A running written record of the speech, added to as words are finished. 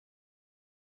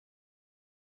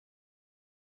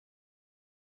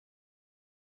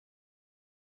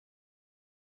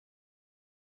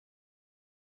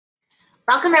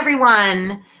Welcome,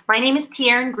 everyone. My name is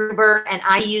Tiaren Gruber, and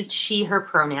I used she, her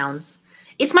pronouns.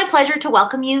 It's my pleasure to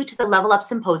welcome you to the Level Up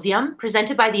Symposium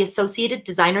presented by the Associated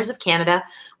Designers of Canada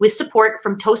with support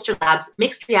from Toaster Lab's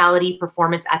Mixed Reality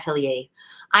Performance Atelier.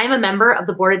 I am a member of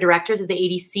the Board of Directors of the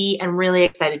ADC and really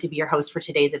excited to be your host for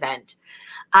today's event.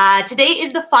 Today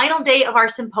is the final day of our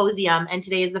symposium, and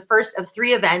today is the first of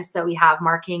 3 events that we have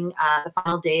marking the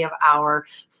final day of our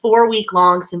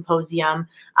 4-week-long symposium.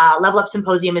 Level Up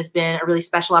Symposium has been a really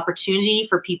special opportunity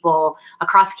for people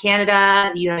across Canada,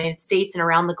 the United States, and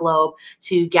around the globe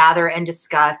to gather and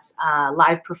discuss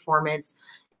live performance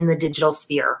in the digital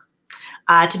sphere.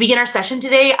 To begin our session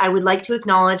today, I would like to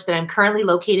acknowledge that I'm currently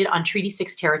located on Treaty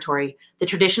 6 territory, the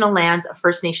traditional lands of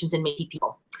First Nations and Métis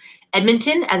people.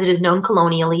 Edmonton, as it is known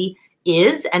colonially,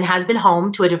 is and has been home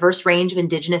to a diverse range of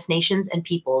Indigenous nations and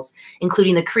peoples,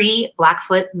 including the Cree,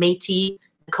 Blackfoot, Métis,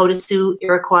 Nakota Sioux,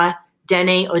 Iroquois,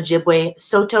 Dene, Ojibwe,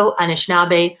 Saulteaux,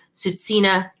 Anishinaabe,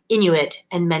 Tsuut'ina, Inuit,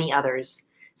 and many others.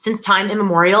 Since time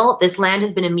immemorial, this land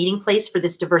has been a meeting place for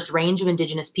this diverse range of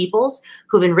Indigenous peoples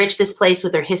who have enriched this place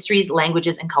with their histories,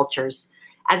 languages, and cultures.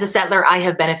 As a settler, I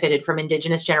have benefited from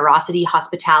Indigenous generosity,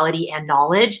 hospitality, and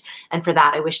knowledge, and for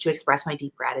that, I wish to express my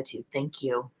deep gratitude. Thank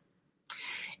you.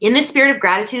 In this spirit of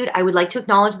gratitude, I would like to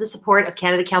acknowledge the support of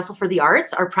Canada Council for the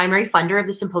Arts, our primary funder of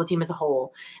the symposium as a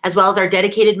whole, as well as our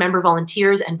dedicated member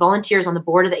volunteers and volunteers on the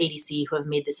board of the ADC who have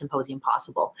made this symposium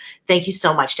possible. Thank you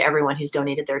so much to everyone who's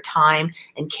donated their time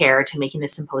and care to making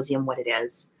this symposium what it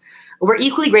is. We're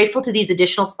equally grateful to these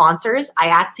additional sponsors: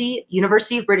 IATSE,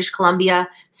 University of British Columbia,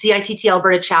 CITT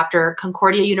Alberta Chapter,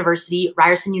 Concordia University,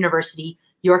 Ryerson University,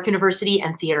 York University,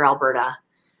 and Theatre Alberta.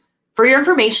 For your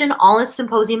information, all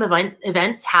symposium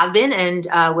events have been and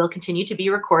will continue to be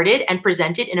recorded and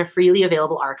presented in a freely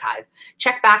available archive.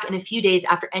 Check back in a few days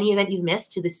after any event you've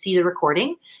missed to see the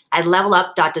recording at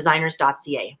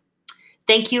levelup.designers.ca.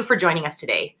 Thank you for joining us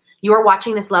today. You are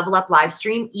watching this Level Up live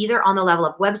stream either on the Level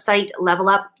Up website,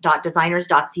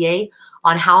 levelup.designers.ca,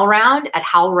 on HowlRound at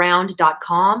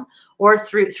howlround.com, or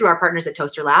through our partners at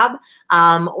Toaster Lab,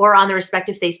 or on the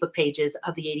respective Facebook pages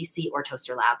of the ADC or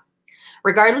Toaster Lab.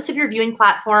 Regardless of your viewing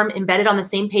platform, embedded on the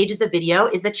same page as the video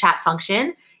is the chat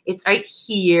function. It's right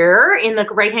here in the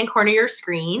right-hand corner of your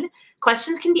screen.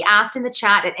 Questions can be asked in the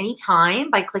chat at any time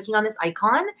by clicking on this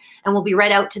icon, and will be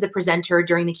read out to the presenter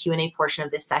during the Q&A portion of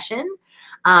this session.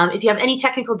 If you have any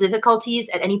technical difficulties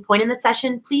at any point in the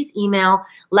session, please email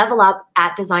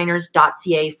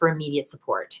levelup@designers.ca for immediate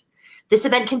support. This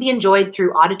event can be enjoyed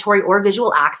through auditory or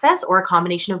visual access, or a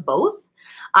combination of both.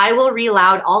 I will read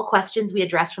aloud all questions we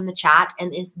address from the chat,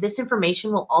 and this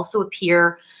information will also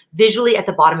appear visually at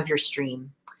the bottom of your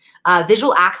stream.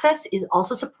 Visual access is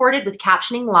also supported with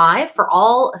captioning live for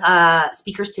all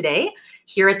speakers today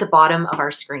here at the bottom of our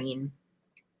screen.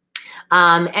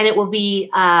 And it will be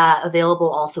available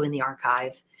also in the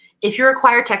archive. If you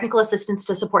require technical assistance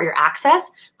to support your access,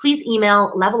 please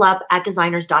email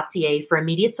levelup@designers.ca for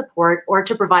immediate support or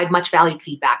to provide much valued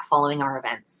feedback following our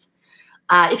events.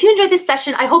 If you enjoyed this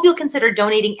session, I hope you'll consider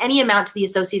donating any amount to the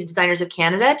Associated Designers of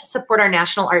Canada to support our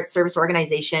National Arts Service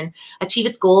Organization achieve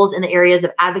its goals in the areas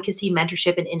of advocacy,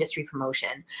 mentorship, and industry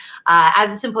promotion.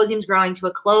 As the symposium is growing to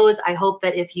a close, I hope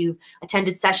that if you've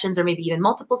attended sessions or maybe even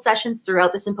multiple sessions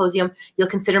throughout the symposium, you'll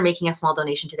consider making a small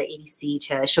donation to the ADC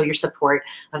to show your support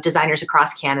of designers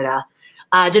across Canada.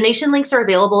 Donation links are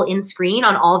available in screen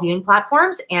on all viewing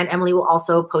platforms, and Emily will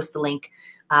also post the link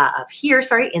up here,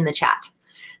 in the chat.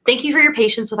 Thank you for your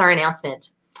patience with our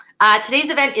announcement. Today's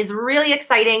event is really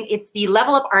exciting. It's the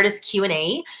Level Up Artist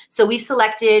Q&A. So we've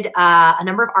selected a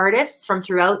number of artists from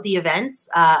throughout the events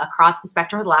across the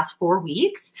spectrum of the last 4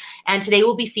 weeks. And today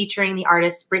we'll be featuring the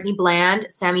artists Brittany Bland,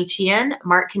 Sammy Chien,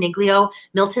 Coniglio,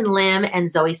 Milton Lim, and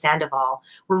Zoe Sandoval.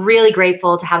 We're really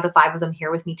grateful to have the 5 of them here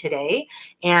with me today.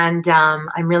 And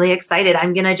I'm really excited.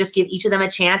 I'm gonna just give each of them a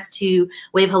chance to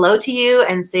wave hello to you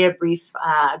and say a brief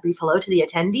hello to the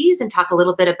attendees and talk a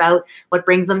little bit about what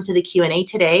brings them to the Q&A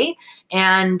today.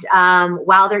 And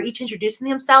while they're each introducing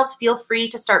themselves, feel free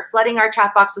to start flooding our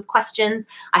chat box with questions.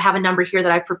 I have a number here that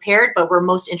I've prepared, but we're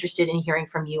most interested in hearing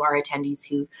from you, our attendees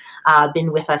who've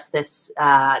been with us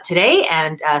today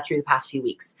and through the past few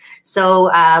weeks. So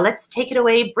let's take it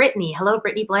away, Brittany. Hello,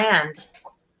 Brittany Bland.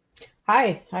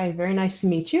 Hi, very nice to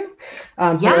meet you.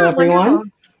 Hello,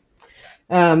 everyone.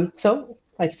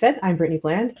 Like I said, I'm Brittany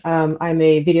Bland. I'm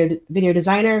a video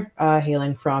designer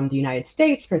hailing from the United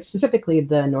States, but specifically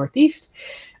the Northeast.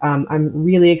 I'm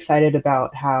really excited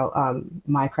about how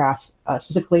my craft,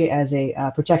 specifically as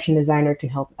a projection designer, can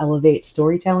help elevate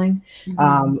storytelling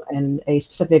and a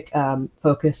specific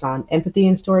focus on empathy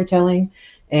in storytelling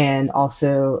and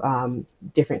also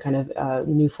different kind of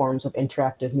new forms of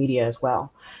interactive media as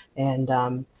well. And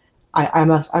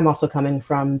I'm also coming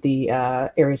from the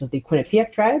areas of the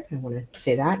Quinnipiac tribe. I want to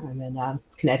say that. I'm in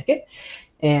Connecticut.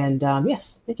 And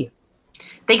yes, thank you.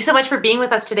 Thanks so much for being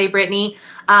with us today, Brittany.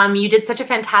 You did such a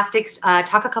fantastic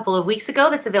talk a couple of weeks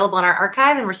ago that's available in our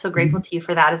archive, and we're so grateful to you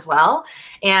for that as well.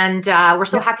 And we're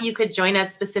so happy you could join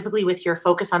us specifically with your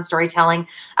focus on storytelling.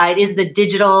 It is the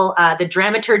digital, the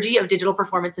dramaturgy of digital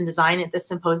performance and design at this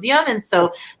symposium. And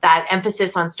so that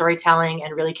emphasis on storytelling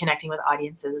and really connecting with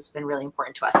audiences has been really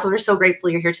important to us. So we're so grateful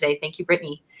you're here today. Thank you,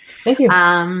 Brittany. Thank you.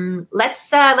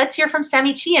 Let's hear from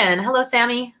Sammy Chien. Hello,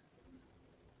 Sammy.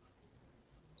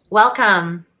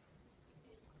 Welcome.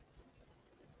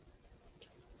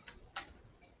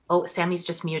 Oh, Sammy's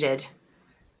just muted.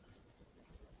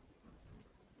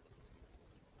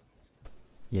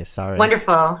 Yes, sorry.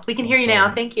 Wonderful. We can hear you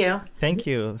now. Thank you. Thank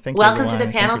you. Thank you. Welcome to the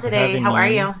panel today. How are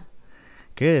you?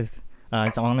 Good.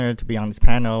 It's an honor to be on this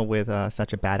panel with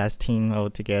such a badass team all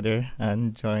together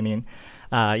and joining.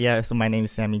 Yeah, so my name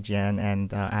is Sammy Chien,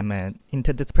 and I'm an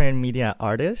interdisciplinary media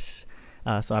artist.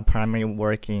 So I primarily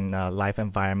work in live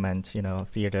environment,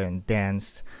 theater and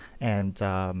dance. And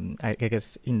I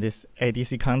guess in this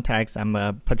ADC context, I'm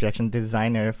a projection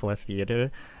designer for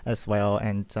theater as well.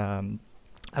 And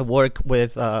I work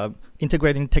with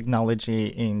integrating technology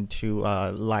into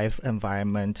live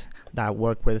environment that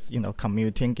work with,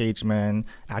 community engagement,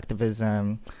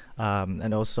 activism,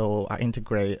 and also I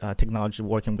integrate technology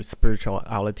working with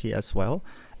spirituality as well.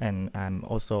 And I'm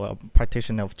also a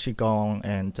practitioner of Qigong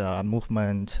and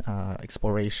movement,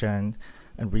 exploration,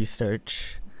 and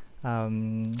research.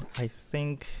 I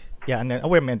think, yeah, and then I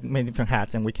wear many different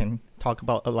hats, and we can talk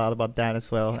about a lot about that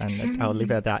as well. And I'll leave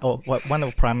it at that. Oh, one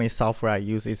of the primary software I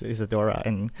use is Isadora,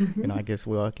 and I guess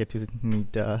we'll get to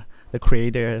meet the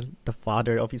creator, the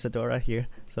father of Isadora here.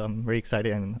 So I'm very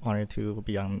excited and honored to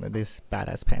be on this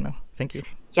badass panel. Thank you.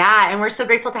 Yeah, and we're so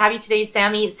grateful to have you today,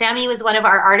 Sammy. Sammy was one of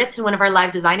our artists in one of our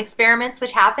live design experiments,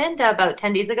 which happened about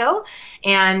 10 days ago,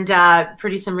 and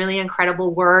produced some really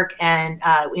incredible work, and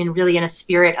in a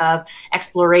spirit of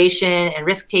exploration and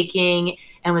risk-taking,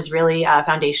 and was really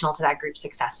foundational to that group's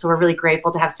success. So we're really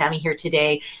grateful to have Sammy here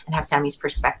today and have Sammy's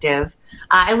perspective.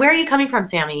 And where are you coming from,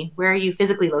 Sammy? Where are you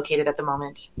physically located at the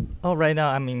moment? Oh, right now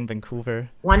I'm in Vancouver.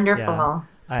 Wonderful. Yeah.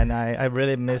 And I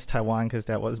really miss Taiwan because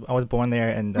I was born there,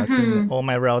 and seeing all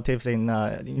my relatives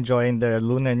enjoying their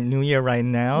Lunar New Year right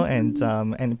now,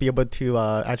 and be able to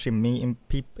actually meet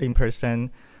in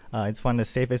person. It's one of the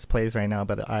safest places right now,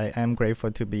 but I am grateful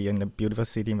to be in the beautiful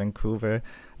city in Vancouver,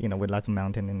 with lots of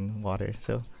mountain and water.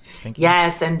 So thank you.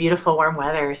 Yes, and beautiful warm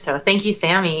weather. So thank you,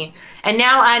 Sammy. And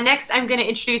now next I'm going to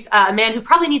introduce a man who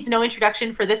probably needs no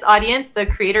introduction for this audience, the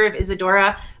creator of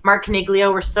Isadora, Mark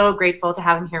Coniglio. We're so grateful to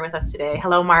have him here with us today.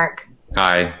 Hello, Mark.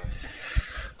 Hi.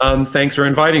 Thanks for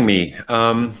inviting me.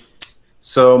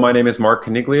 So my name is Mark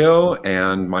Coniglio,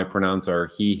 and my pronouns are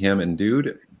he, him, and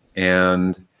dude.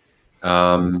 And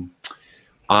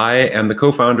I am the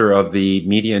co-founder of the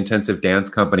media-intensive dance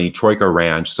company Troika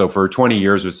Ranch. So for 20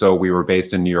 years or so, we were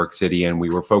based in New York City, and we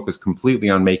were focused completely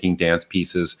on making dance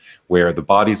pieces where the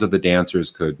bodies of the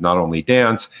dancers could not only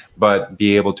dance, but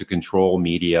be able to control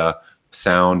media,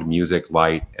 sound, music,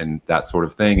 light, and that sort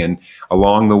of thing. And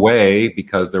along the way,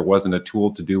 because there wasn't a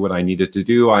tool to do what I needed to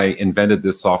do, I invented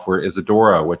this software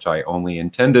Isadora, which I only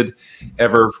intended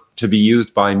ever to be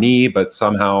used by me, but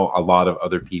somehow a lot of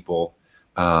other people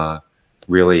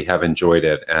really have enjoyed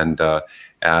it.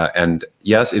 And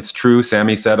yes, it's true.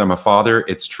 Sammy said I'm a father.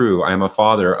 It's true. I am a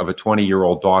father of a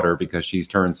 20-year-old daughter because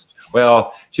she's a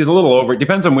little over. It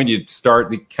depends on when you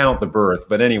count the birth.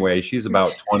 But anyway, she's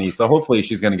about 20. So hopefully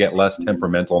she's going to get less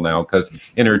temperamental now,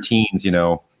 because in her teens, it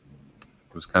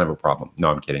was kind of a problem.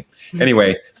 No, I'm kidding.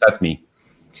 Anyway, that's me.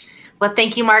 Well,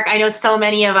 thank you, Mark. I know so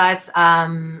many of us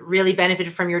really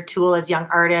benefited from your tool as young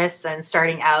artists and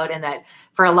starting out, and that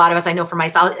for a lot of us, I know for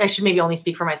myself, I should maybe only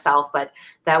speak for myself, but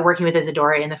that working with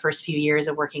Isadora in the first few years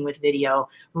of working with video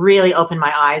really opened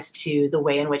my eyes to the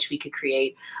way in which we could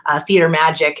create theater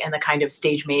magic and the kind of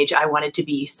stage mage I wanted to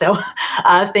be. So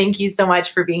thank you so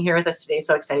much for being here with us today.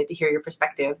 So excited to hear your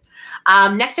perspective.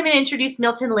 Next, I'm going to introduce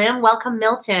Milton Lim. Welcome,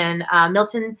 Milton.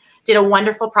 Milton did a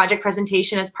wonderful project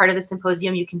presentation as part of the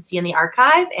symposium you can see in the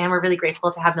archive, and we're really grateful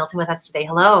to have Milton with us today.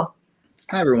 Hello.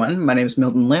 Hi, everyone. My name is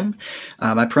Milton Lim.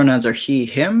 My pronouns are he,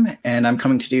 him, and I'm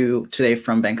coming to you today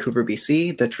from Vancouver,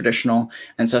 BC, the traditional,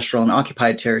 ancestral, and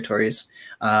occupied territories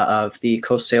of the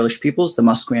Coast Salish peoples, the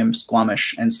Musqueam,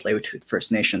 Squamish, and Tsleil-Waututh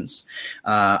First Nations.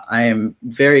 I am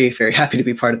very, very happy to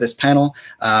be part of this panel.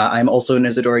 I'm also an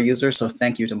Isadora user, so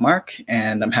thank you to Mark,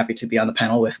 and I'm happy to be on the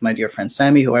panel with my dear friend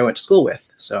Sammy, who I went to school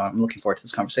with. So I'm looking forward to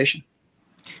this conversation.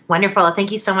 Wonderful.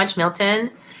 Thank you so much,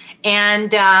 Milton.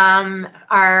 And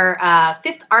our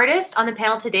fifth artist on the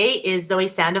panel today is Zoe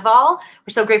Sandoval.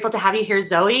 We're so grateful to have you here,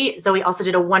 Zoe. Zoe also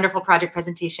did a wonderful project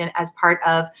presentation as part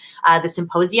of the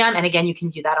symposium. And again, you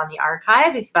can view that on the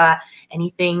archive. If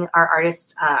anything our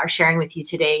artists are sharing with you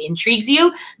today intrigues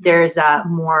you, there's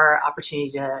more opportunity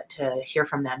to hear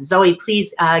from them. Zoe,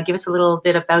 please give us a little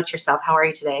bit about yourself. How are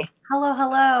you today? Hello,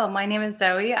 hello. My name is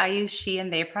Zoe. I use she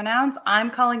and they pronouns. I'm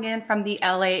calling in from the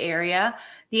LA area,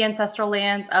 the ancestral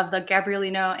lands of the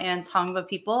Gabrielino and Tongva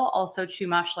people, also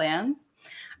Chumash lands.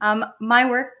 My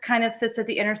work kind of sits at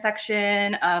the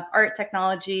intersection of art,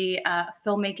 technology,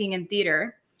 filmmaking, and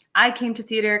theater. I came to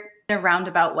theater in a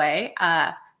roundabout way,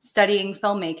 studying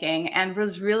filmmaking, and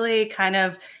was really kind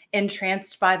of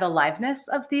entranced by the liveness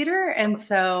of theater. And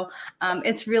so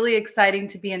it's really exciting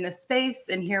to be in this space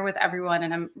and here with everyone.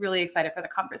 And I'm really excited for the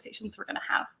conversations we're going to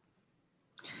have.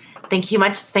 Thank you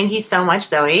much. Thank you so much,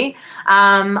 Zoe.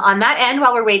 On that end,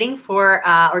 while we're waiting for,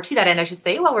 or to that end, I should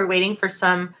say, while we're waiting for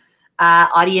some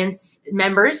audience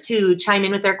members to chime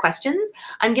in with their questions,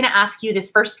 I'm going to ask you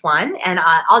this first one, and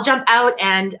I'll jump out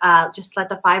and just let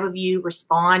the five of you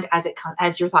respond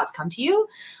as your thoughts come to you.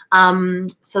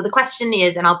 So the question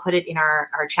is, and I'll put it in our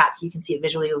chat so you can see it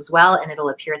visually as well, and it'll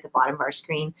appear at the bottom of our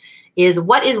screen, is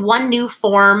what is one new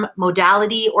form,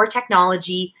 modality, or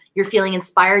technology you're feeling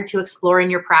inspired to explore in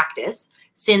your practice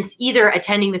since either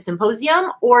attending the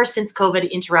symposium or since COVID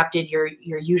interrupted your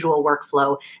usual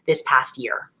workflow this past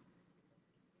year?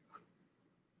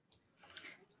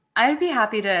 I'd be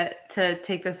happy to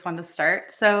take this one to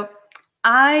start. So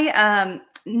I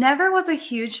never was a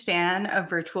huge fan of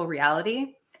virtual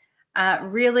reality.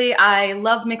 Really, I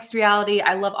love mixed reality.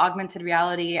 I love augmented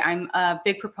reality. I'm a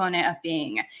big proponent of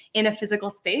being in a physical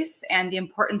space and the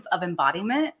importance of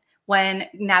embodiment when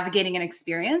navigating an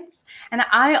experience. And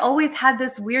I always had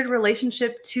this weird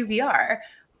relationship to VR,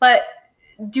 but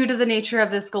due to the nature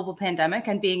of this global pandemic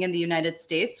and being in the United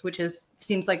States, which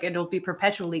seems like it'll be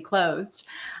perpetually closed,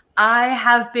 I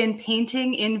have been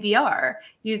painting in VR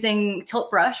using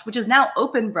Tilt Brush, which is now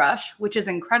Open Brush, which is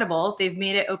incredible. They've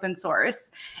made it open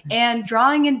source. And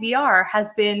drawing in VR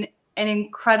has been an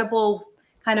incredible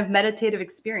kind of meditative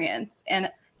experience. And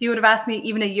if you would have asked me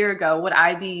even a year ago, would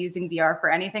I be using VR for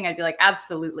anything? I'd be like,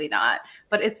 absolutely not.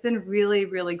 But it's been really,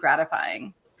 really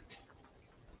gratifying.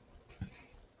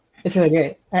 It's really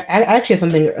great. I actually have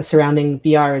something surrounding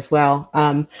VR as well.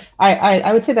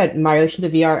 I would say that my relation to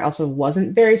VR also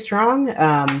wasn't very strong,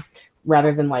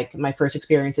 rather than like my first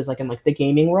experiences like in like the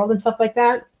gaming world and stuff like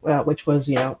that, which was,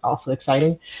 you know, also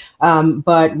exciting.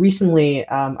 But recently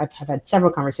I've had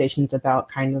several conversations about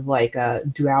kind of like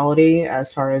duality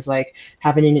as far as like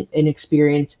having an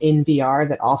experience in VR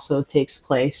that also takes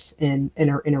place in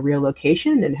a real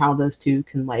location, and how those two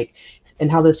can like, and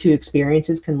how those two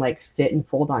experiences can like fit and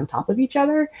fold on top of each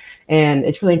other. And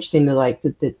it's really interesting to like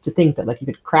to think that like you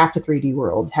could craft a 3D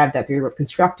world, have that 3D world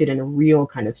constructed in a real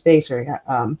kind of space, or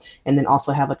and then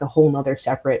also have like a whole nother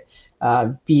separate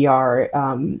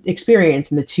VR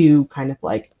experience, and the two kind of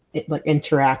like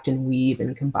interact and weave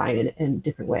and combine in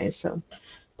different ways. So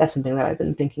that's something that I've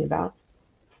been thinking about.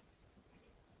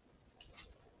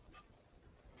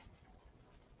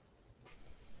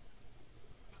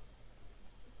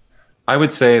 I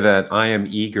would say that I am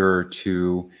eager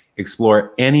to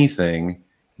explore anything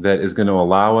that is going to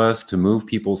allow us to move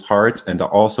people's hearts and to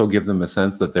also give them a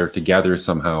sense that they're together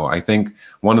somehow. I think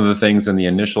one of the things in the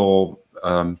initial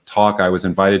talk I was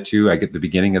invited to at the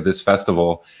beginning of this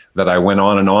festival that I went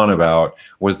on and on about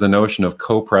was the notion of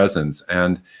co-presence.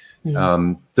 And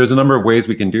there's a number of ways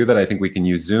we can do that. I think we can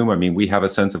use Zoom. I mean, we have a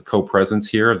sense of co-presence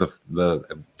here,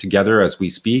 the together as we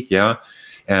speak, yeah.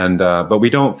 And but we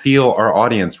don't feel our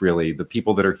audience really, the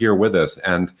people that are here with us.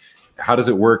 And how does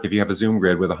it work if you have a Zoom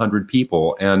grid with 100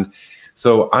 people? And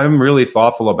so I'm really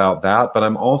thoughtful about that. But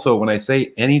I'm also, when I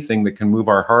say anything that can move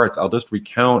our hearts, I'll just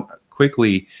recount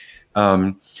quickly.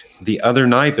 The other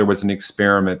night there was an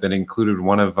experiment that included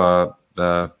one of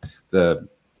the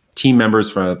team members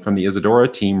from the Isadora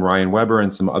team, Ryan Weber,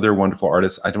 and some other wonderful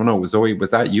artists. I don't know, Zoe, was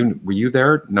that you? Were you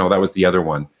there? No, that was the other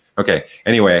one. Okay.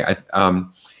 Anyway,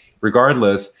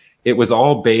 regardless, it was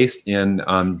all based in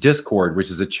Discord,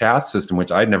 which is a chat system,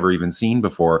 which I'd never even seen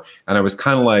before. And I was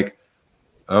kind of like,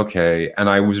 okay. And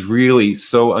I was really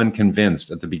so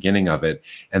unconvinced at the beginning of it.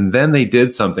 And then they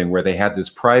did something where they had this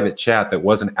private chat that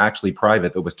wasn't actually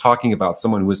private, that was talking about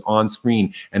someone who was on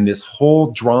screen. And this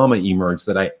whole drama emerged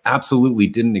that I absolutely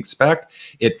didn't expect.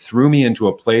 It threw me into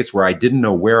a place where I didn't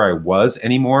know where I was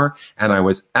anymore. And I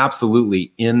was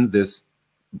absolutely in this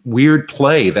weird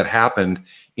play that happened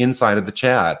inside of the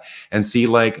chat. And see,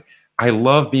 like, I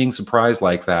love being surprised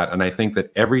like that. And I think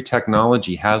that every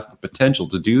technology has the potential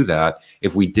to do that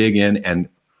if we dig in and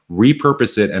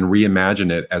repurpose it and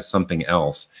reimagine it as something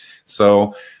else.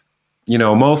 So, you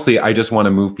know, mostly I just want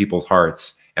to move people's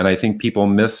hearts. And I think people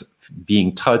miss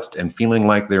being touched and feeling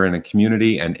like they're in a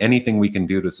community, and anything we can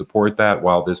do to support that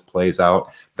while this plays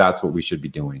out, that's what we should be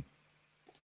doing.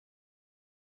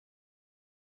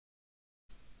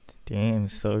 Damn,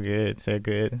 so good, so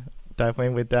good.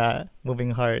 Definitely with that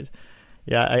moving heart.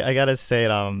 Yeah, I gotta say,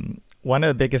 one of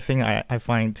the biggest thing I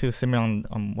find too similar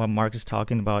on what Mark is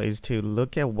talking about is to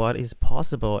look at what is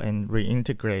possible and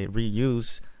reintegrate,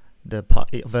 reuse the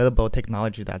available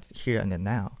technology that's here and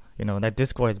now. You know, that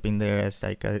Discord has been there as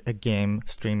like a game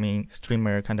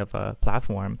streamer kind of a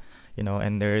platform, you know,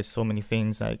 and there's so many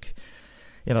things like,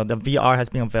 you know, the VR has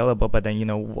been available, but then, you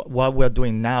know, what we're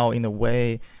doing now in the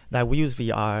way that we use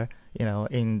VR, you know,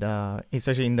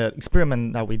 especially in the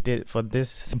experiment that we did for this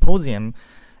symposium,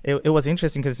 it was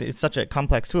interesting because it's such a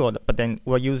complex tool, but then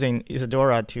we're using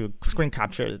Isadora to screen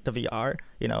capture the VR,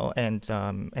 you know, and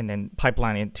then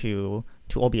pipeline it to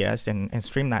OBS and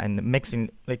stream that and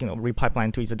mixing, like, you know,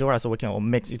 repipeline to Isadora so we can all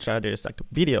mix each other's like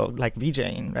video, like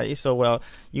VJing, right? So we're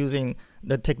using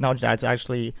the technology that's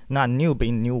actually not new, but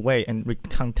in a new way, and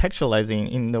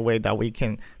recontextualizing in the way that we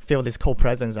can feel this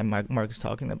co-presence that Mark is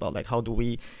talking about. Like, how do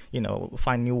we, you know,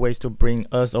 find new ways to bring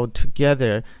us all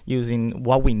together using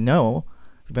what we know,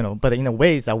 you know, but in a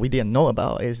ways that we didn't know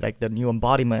about, is like the new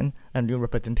embodiment and new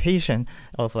representation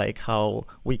of like how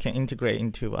we can integrate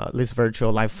into this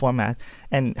virtual live format,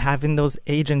 and having those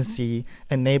agency,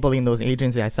 enabling those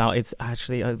agency. I thought it's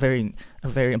actually a very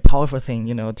powerful thing,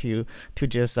 you know, to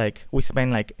just like, we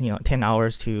spend like, you know, 10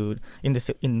 hours in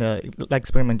the like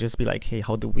experiment, just be like, hey,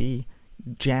 how do we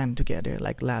jam together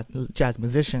like jazz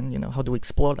musician, you know, how do we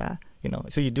explore that, you know?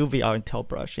 So you do VR in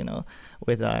Telbrush, you know,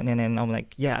 with and then I'm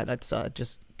like, yeah, let's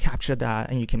just capture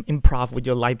that, and you can improv with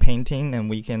your light painting, and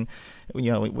we can,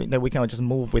 you know, we can just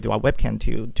move with our webcam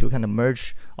to kind of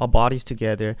merge our bodies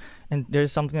together. And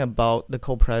there's something about the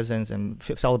co-presence and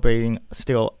celebrating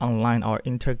still online our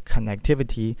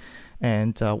interconnectivity,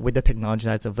 and with the technology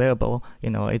that's available,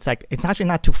 you know, it's like, it's actually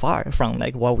not too far from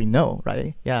like what we know,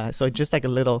 right? Yeah, so it's just like a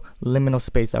little liminal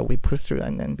space that we push through,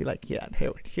 and then be like, yeah,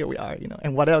 here we are, you know,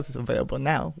 and what else is available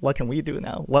now? What can we do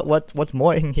now? What's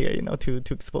more in here, you know, to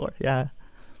explore? Yeah.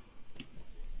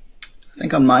 I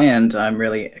think on my end, I'm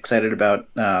really excited about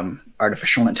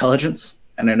artificial intelligence.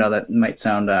 And I know that might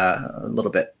sound a little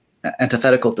bit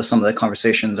antithetical to some of the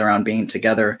conversations around being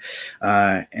together,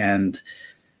 or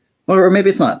maybe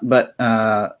it's not, but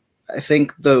I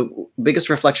think the biggest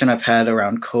reflection I've had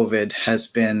around COVID has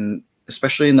been,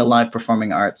 especially in the live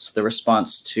performing arts, the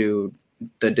response to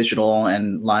the digital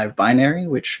and live binary,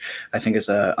 which I think is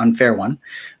an unfair one.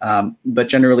 But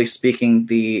generally speaking,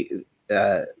 the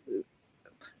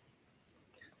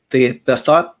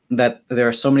thought that there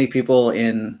are so many people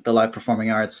in the live performing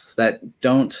arts that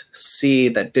don't see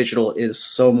that digital is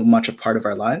so much a part of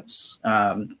our lives.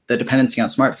 The dependency on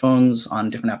smartphones, on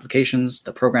different applications,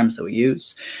 the programs that we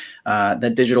use,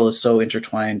 that digital is so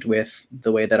intertwined with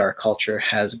the way that our culture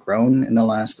has grown in the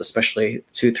last, especially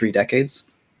 2-3 decades,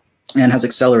 and has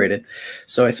accelerated.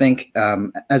 So I think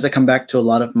as I come back to a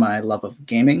lot of my love of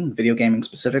gaming, video gaming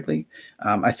specifically,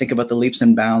 I think about the leaps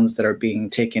and bounds that are being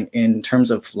taken in terms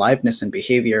of liveness and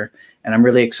behavior. And I'm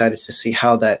really excited to see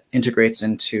how that integrates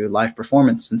into live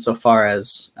performance insofar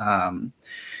as, I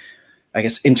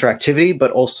guess, interactivity,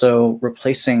 but also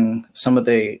replacing some of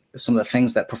the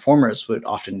things that performers would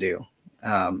often do,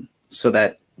 so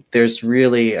that there's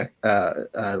really a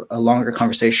longer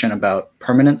conversation about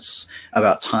permanence,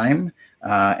 about time,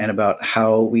 and about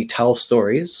how we tell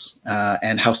stories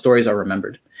and how stories are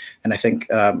remembered. And I think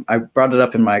I brought it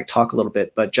up in my talk a little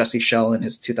bit, but Jesse Schell in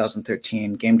his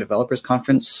 2013 Game Developers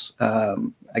Conference,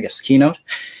 I guess, keynote,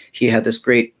 he had this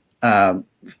great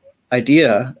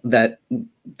idea that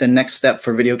the next step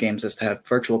for video games is to have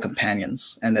virtual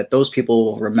companions, and that those people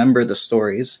will remember the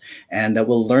stories, and that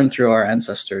we'll learn through our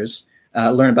ancestors,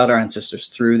 learn about our ancestors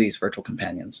through these virtual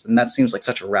companions. And that seems like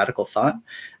such a radical thought.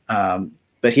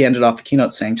 But he ended off the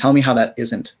keynote saying, tell me how that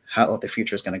isn't how the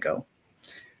future is going to go.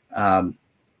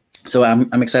 So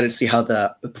I'm excited to see how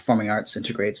the performing arts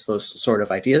integrates those sort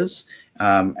of ideas.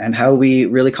 and how we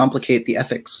really complicate the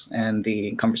ethics and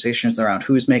the conversations around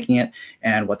who's making it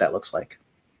and what that looks like.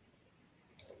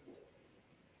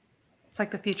 It's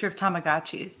like the future of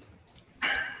Tamagotchis.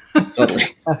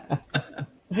 Totally.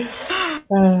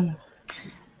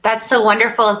 That's so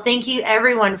wonderful. Thank you,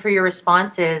 everyone, for your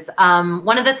responses.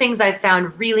 One of the things I've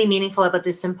found really meaningful about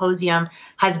this symposium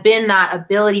has been that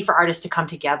ability for artists to come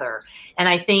together. And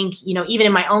I think, you know, even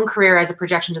in my own career as a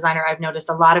projection designer, I've noticed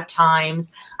a lot of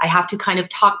times I have to kind of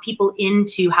talk people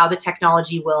into how the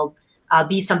technology will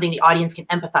be something the audience can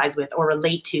empathize with or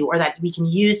relate to, or that we can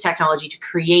use technology to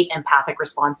create empathic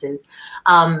responses.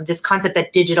 This concept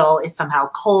that digital is somehow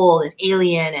cold and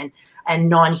alien and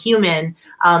non-human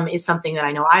is something that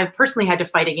I know I've personally had to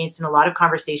fight against in a lot of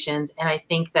conversations. And I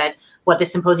think that what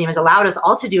this symposium has allowed us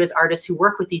all to do as artists who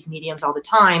work with these mediums all the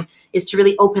time is to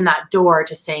really open that door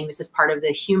to saying this is part of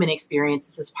the human experience.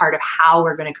 This is part of how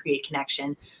we're going to create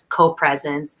connection,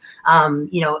 co-presence,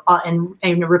 you know,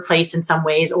 and replace in some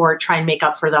ways or try and make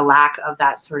up for the lack of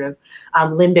that sort of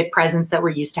limbic presence that we're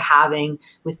used to having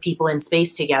with people in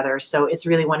space together. So it's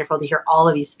really wonderful to hear all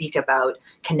of you speak about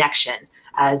connection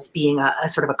as being a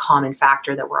sort of a common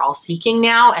factor that we're all seeking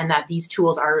now, and that these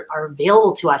tools are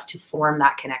available to us to form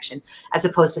that connection, as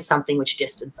opposed to something which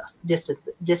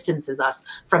distances us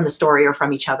from the story or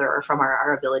from each other or from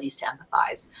our abilities to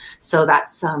empathize. So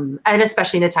that's, and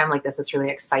especially in a time like this, it's really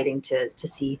exciting to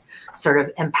see sort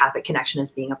of empathic connection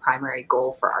as being a primary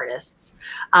goal for artists.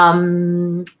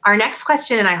 Our next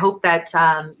question, and I hope that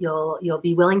you'll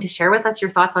be willing to share with us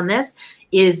your thoughts on this,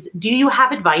 is, do you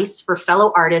have advice for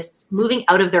fellow artists moving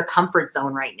out of their comfort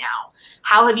zone right now?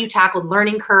 How have you tackled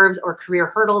learning curves or career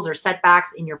hurdles or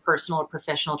setbacks in your personal or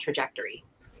professional trajectory?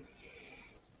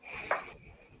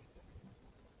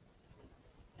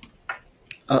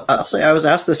 I'll say I was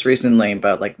asked this recently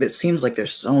about, like, it seems like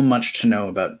there's so much to know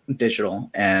about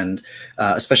digital, and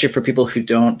especially for people who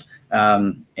don't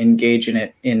engage in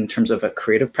it in terms of a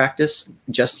creative practice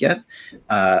just yet.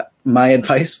 My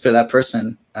advice for that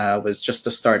person was just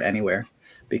to start anywhere,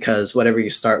 because whatever you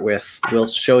start with will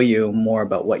show you more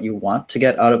about what you want to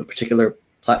get out of a particular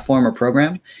platform or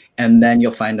program. And then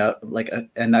you'll find out,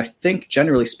 and I think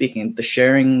generally speaking, the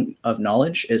sharing of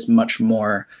knowledge is much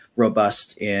more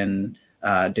robust in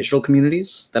digital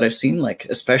communities that I've seen, like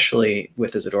especially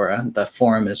with Isadora. The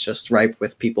forum is just ripe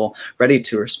with people ready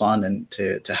to respond and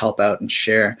to help out and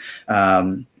share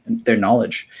their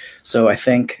knowledge. So I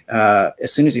think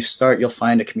as soon as you start, you'll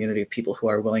find a community of people who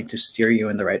are willing to steer you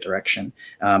in the right direction.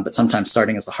 But sometimes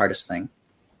starting is the hardest thing.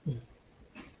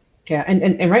 Yeah,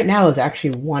 and right now is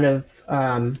actually one of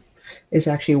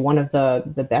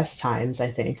the best times,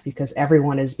 I think, because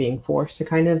everyone is being forced to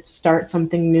kind of start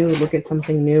something new, look at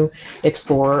something new,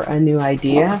 explore a new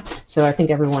idea. So I think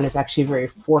everyone is actually very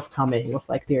forthcoming with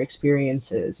like their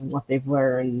experiences and what they've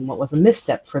learned, what was a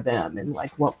misstep for them, and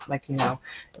like what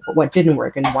what didn't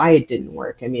work and why it didn't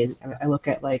work. I mean, I look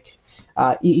at like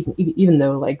even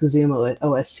though like Zoom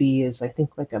OSC is, I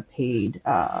think, like a paid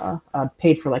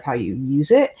for like how you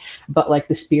use it, but like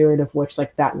the spirit of which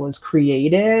like that was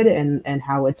created and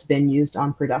how it's been used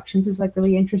on productions is like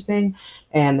really interesting.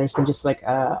 And there's been just like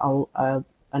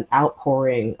an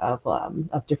outpouring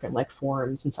of different like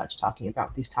forums and such talking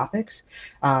about these topics.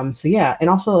 So yeah, and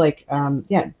also like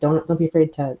yeah, don't be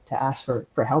afraid to ask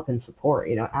for help and support.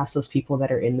 You know, ask those people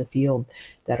that are in the field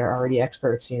that are already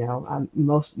experts. You know,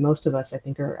 most of us, I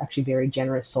think, are actually very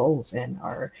generous souls and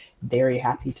are very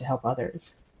happy to help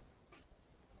others.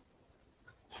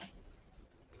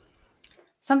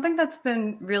 Something that's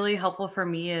been really helpful for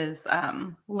me is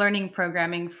learning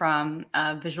programming from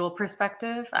a visual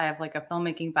perspective. I have like a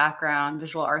filmmaking background,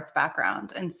 visual arts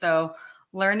background. And so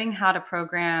learning how to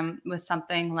program with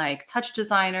something like Touch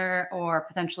Designer or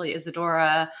potentially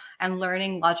Isadora, and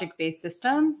learning logic-based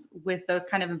systems with those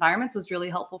kind of environments was really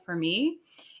helpful for me.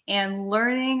 And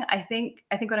learning, I think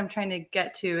what I'm trying to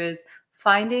get to is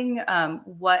finding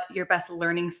what your best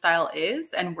learning style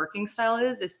is and working style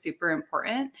is super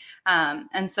important.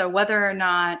 And so whether or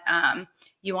not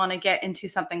you want to get into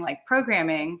something like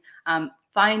programming,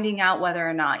 finding out whether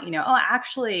or not,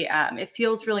 actually it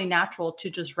feels really natural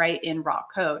to just write in raw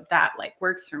code that like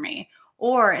works for me.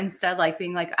 Or instead, like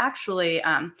being like, actually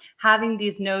having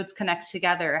these nodes connect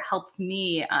together helps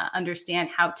me understand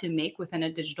how to make within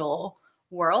a digital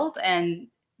world. And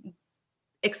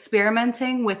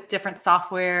experimenting with different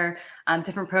software,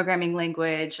 different programming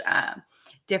language,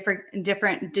 different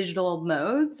digital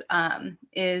modes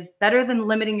is better than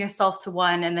limiting yourself to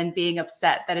one and then being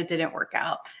upset that it didn't work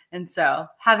out. And so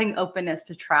having openness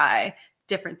to try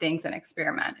different things and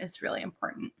experiment is really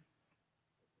important.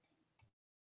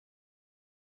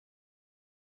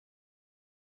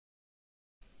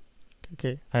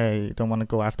 Okay, I don't want to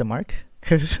go after Mark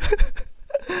because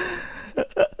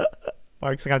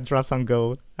Mark's got to drop some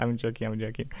gold. I'm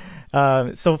joking.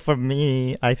 So for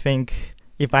me, I think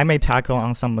if I may tackle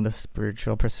on some of the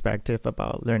spiritual perspective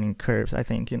about learning curves, I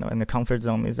think, in the comfort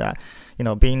zone is that,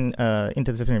 being an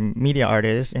interdisciplinary media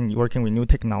artist and working with new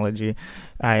technology,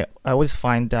 I always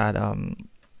find that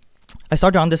I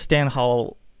start to understand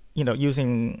how,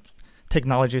 using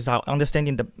technologies, how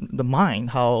understanding the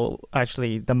mind, how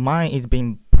actually the mind is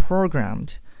being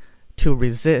programmed to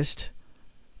resist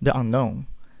the unknown.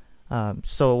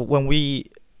 So what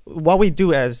we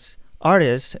do as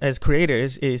artists, as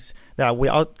creators, is that we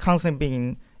are constantly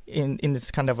being in this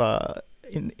kind of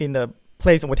in the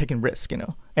place that we're taking risk,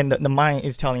 and the mind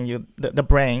is telling you, the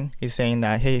brain is saying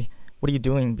that, hey, what are you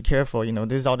doing? Be careful,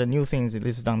 these are the new things,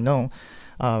 this is unknown,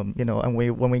 and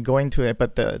when we go into it,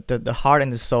 but the heart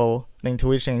and the soul, the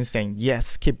intuition is saying,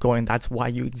 yes, keep going, that's why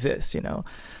you exist,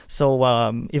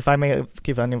 So if I may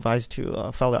give an advice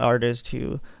to fellow artists,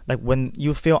 to like, when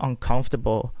you feel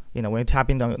uncomfortable, when you tap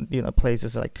into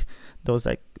places like those,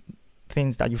 like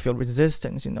things that you feel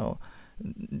resistance,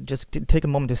 just take a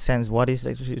moment to sense, what is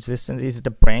this resistance? Is it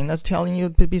the brain that's telling you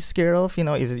to be scared of?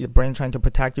 Is it your brain trying to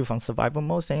protect you from survival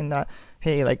mode, saying that,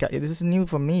 hey, like, this is new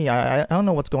for me, I don't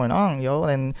know what's going on,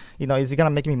 and is it gonna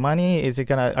make me money?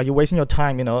 Are you wasting your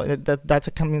time? That's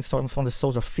coming from the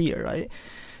source of fear, right?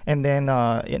 And then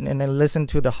listen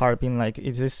to the heart being like,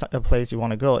 is this a place you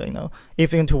want to go?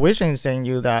 If intuition is saying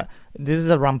you that this is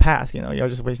a wrong path, you're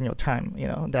just wasting your time,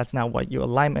 that's not what your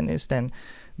alignment is, then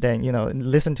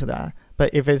listen to that.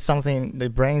 But if it's something the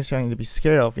brain is telling you to be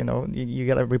scared of, you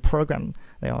gotta reprogram.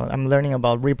 I'm learning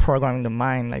about reprogramming the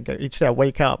mind. Like, each day I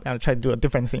wake up and I try to do a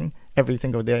different thing every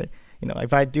single day.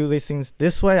 If I do these things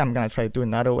this way, I'm gonna try to do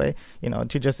another way.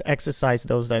 To just exercise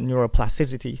those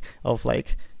neuroplasticity of,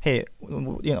 like, hey,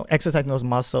 exercising those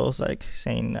muscles, like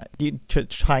saying that you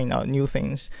trying out new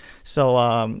things.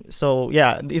 So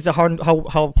yeah, it's a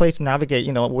hard place to navigate.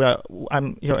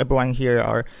 Everyone here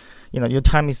are, your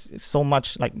time is so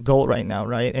much like gold right now,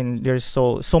 right? And there's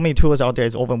so many tools out there,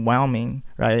 it's overwhelming,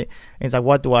 right? And it's like,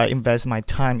 what do I invest my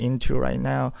time into right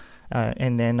now?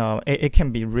 And then it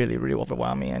can be really, really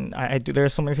overwhelming. And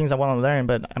there's so many things I want to learn,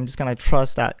 but I'm just gonna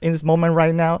trust that in this moment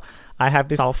right now, I have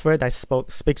this software that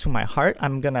speaks to my heart.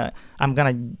 I'm gonna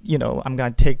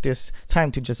take this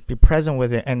time to just be present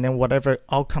with it, and then whatever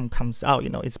outcome comes out,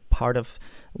 it's part of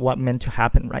what meant to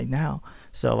happen right now.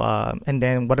 So and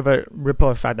then whatever ripple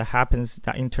effect that happens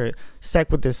that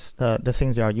intersect with this the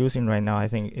things they are using right now, I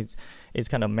think it's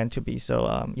kind of meant to be.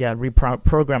 So yeah,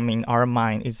 reprogramming our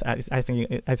mind is I think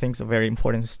it's a very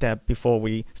important step before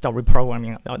we start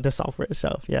reprogramming the software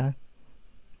itself. Yeah.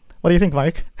 What do you think,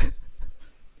 Mark?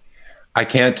 I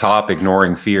can't top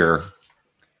ignoring fear.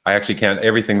 I actually can't.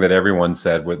 Everything that everyone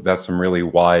said, that's some really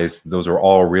wise, those are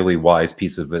all really wise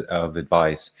pieces of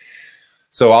advice.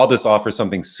 So I'll just offer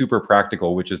something super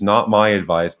practical, which is not my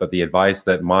advice, but the advice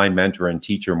that my mentor and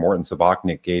teacher, Morton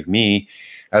Sobotnik, gave me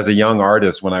as a young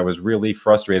artist when I was really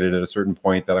frustrated at a certain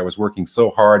point that I was working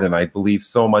so hard and I believed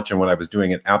so much in what I was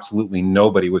doing and absolutely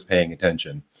nobody was paying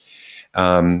attention.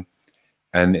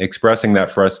 And expressing that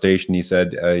frustration, he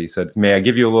said, "May I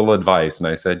give you a little advice?" And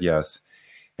I said, "Yes."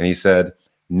 And he said,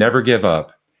 "Never give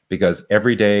up, because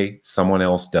every day someone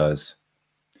else does."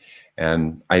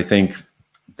 And I think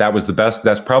that was the best,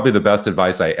 that's probably the best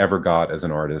advice I ever got as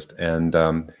an artist. And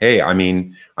hey, I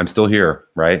mean, I'm still here,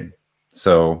 right?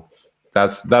 So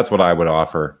that's what I would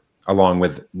offer, along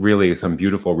with really some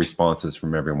beautiful responses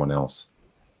from everyone else.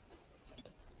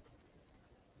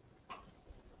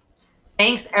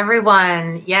 Thanks,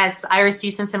 everyone. Yes, I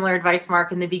received some similar advice,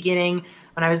 Mark, in the beginning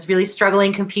when I was really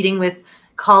struggling competing with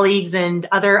colleagues and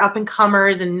other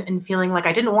up-and-comers and feeling like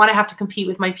I didn't want to have to compete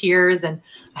with my peers. And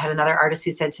I had another artist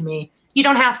who said to me, "You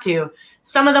don't have to.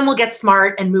 Some of them will get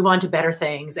smart and move on to better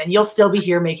things, and you'll still be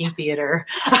here making theater."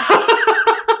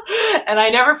 And I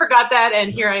never forgot that.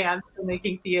 And here I am still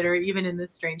making theater, even in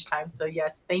this strange time. So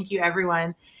yes, thank you,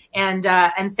 everyone.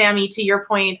 And Sammy, to your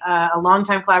point, a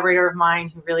longtime collaborator of mine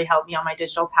who really helped me on my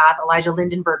digital path, Elijah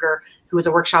Lindenberger, who was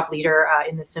a workshop leader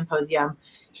in the Symposium,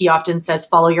 he often says,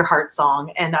 "Follow your heart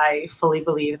song." And I fully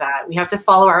believe that. We have to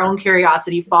follow our own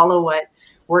curiosity, follow what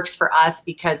works for us,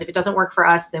 because if it doesn't work for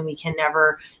us, then we can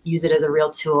never use it as a real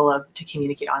tool to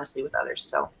communicate honestly with others.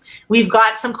 So we've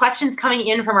got some questions coming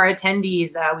in from our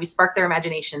attendees. We sparked their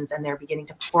imaginations and they're beginning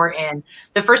to pour in.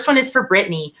 The first one is for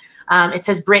Brittany. It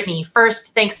says, "Brittany,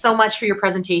 first, thanks so much for your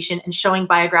presentation and showing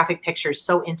biographic pictures,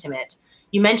 so intimate.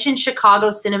 You mentioned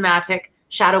Chicago cinematic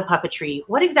shadow puppetry.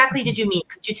 What exactly did you mean?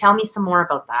 Could you tell me some more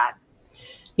about that?"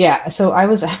 Yeah, so I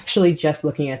was actually just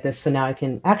looking at this, so now I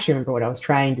can actually remember what I was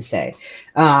trying to say.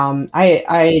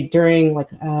 I during like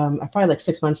probably like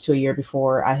 6 months to a year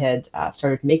before I had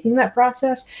started making that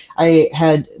process, I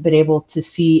had been able to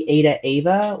see Ada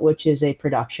Ava, which is a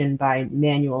production by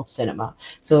Manual Cinema.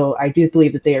 So I do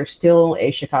believe that they are still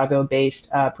a Chicago-based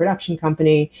production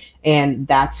company, and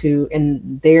that's who,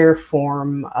 in their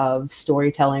form of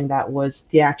storytelling that was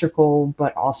theatrical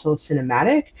but also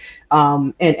cinematic,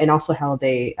 and also how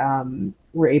they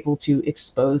were able to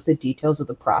expose the details of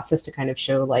the process to kind of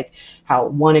show like how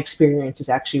one experience is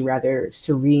actually rather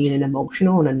serene and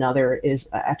emotional, and another is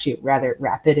actually rather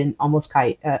rapid and almost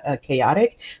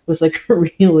chaotic. Was like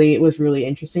really, it was really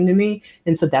interesting to me,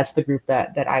 and so that's the group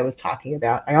that I was talking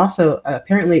about. I also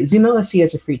apparently Zoom LSC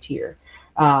has a free tier.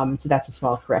 So that's a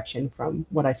small correction from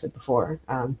what I said before.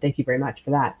 Thank you very much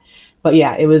for that. But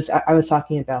yeah, it was I was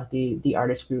talking about the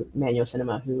artist group Manual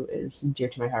Cinema, who is dear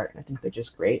to my heart. I think they're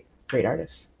just great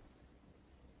artists.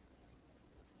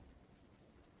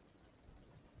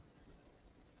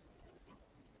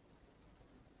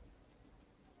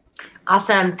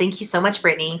 Awesome. Thank you so much,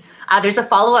 Brittany. There's a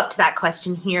follow-up to that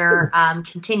question here,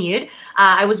 continued.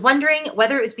 I was wondering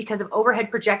whether it was because of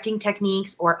overhead projecting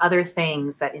techniques or other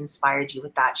things that inspired you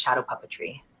with that shadow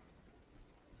puppetry.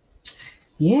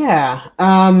 Yeah.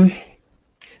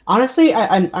 Honestly,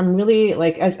 I'm really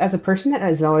like, as a person that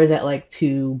is always at like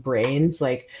two brains,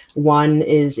 like one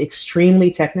is extremely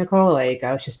technical. Like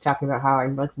I was just talking about how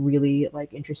I'm like really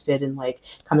like interested in like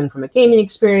coming from a gaming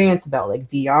experience about like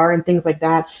VR and things like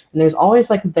that. And there's always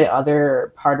like the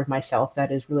other part of myself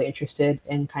that is really interested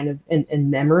in kind of in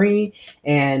memory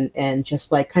and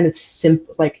just like kind of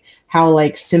simple, like how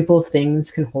like simple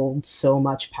things can hold so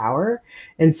much power.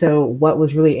 And so what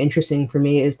was really interesting for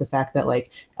me is the fact that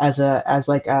like I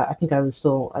think I was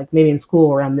still like maybe in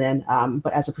school around then,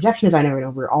 but as a projection designer, you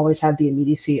know, we always had the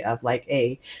immediacy of like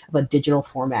a digital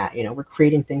format. You know, we're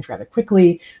creating things rather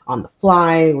quickly on the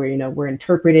fly. We're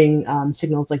interpreting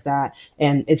signals like that,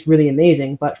 and it's really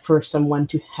amazing. But for someone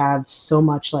to have so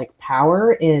much like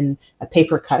power in a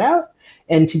paper cutout,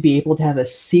 and to be able to have a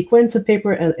sequence of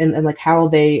paper and like how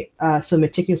they so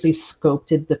meticulously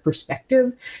sculpted the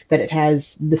perspective that it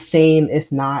has the same,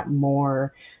 if not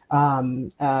more,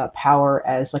 power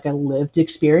as like a lived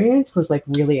experience was like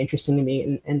really interesting to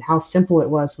me, and how simple it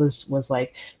was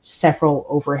like several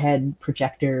overhead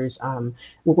projectors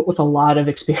with a lot of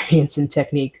experience and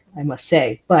technique, I must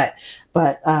say, but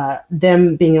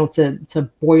them being able to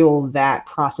boil that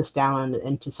process down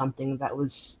into something that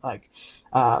was like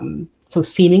so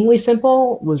seemingly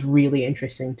simple was really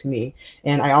interesting to me.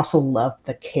 And I also love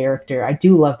the character. I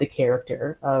do love the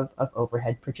character of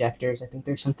overhead projectors. I think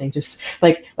there's something just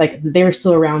like they were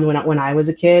still around when I was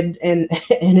a kid and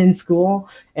in school.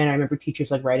 And I remember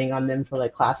teachers like writing on them for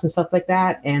like class and stuff like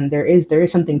that. And there is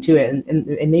something to it.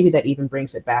 And maybe that even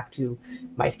brings it back to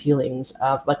my feelings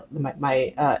of like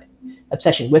my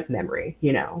obsession with memory,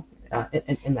 you know,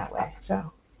 in that way.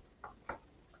 So.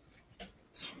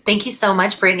 Thank you so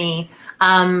much, Brittany.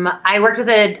 I worked with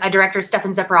a director, Stefan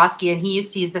Zaporowski, and he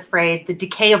used to use the phrase, the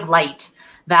decay of light,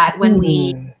 that when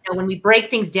we break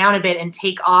things down a bit and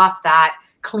take off that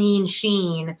clean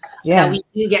sheen, that we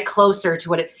do get closer to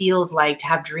what it feels like to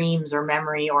have dreams or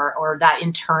memory or that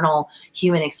internal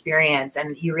human experience.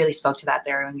 And you really spoke to that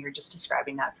there when you were just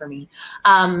describing that for me.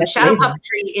 Shadow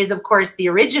puppetry is, of course, the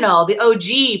original, the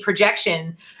OG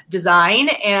projection design.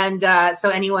 And so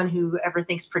anyone who ever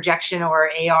thinks projection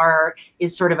or AR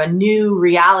is sort of a new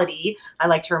reality, I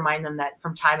like to remind them that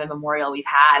from time immemorial, we've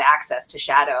had access to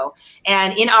shadow.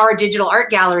 And in our digital art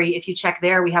gallery, if you check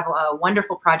there, we have a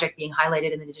wonderful project being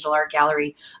highlighted in the digital art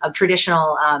gallery of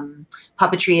traditional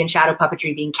puppetry and shadow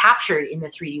puppetry being captured in the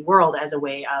 3D world as a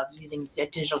way of using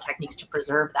digital techniques to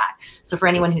preserve that. So for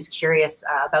anyone who's curious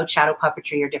about shadow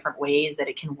puppetry or different ways that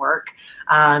it can work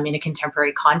in a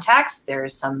contemporary context,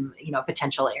 there's some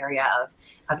potential area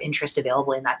of interest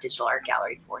available in that digital art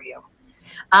gallery for you.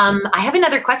 I have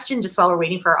another question just while we're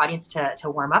waiting for our audience to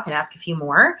warm up and ask a few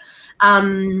more.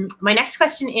 My next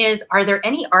question is, are there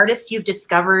any artists you've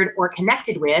discovered or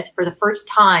connected with for the first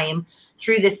time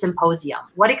through this symposium?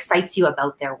 What excites you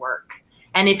about their work?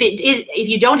 And if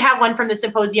you don't have one from the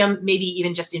symposium, maybe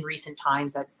even just in recent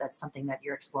times, that's something that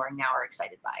you're exploring now or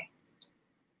excited by.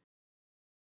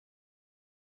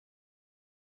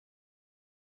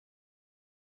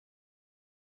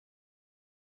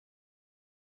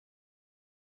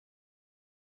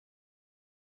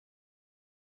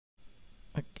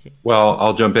 Okay. Well,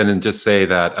 I'll jump in and just say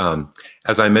that,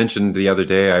 as I mentioned the other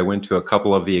day, I went to a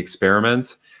couple of the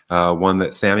experiments, one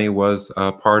that Sammy was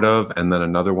part of, and then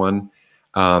another one.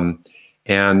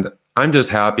 And I'm just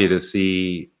happy to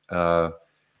see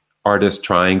artists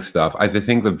trying stuff. I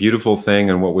think the beautiful thing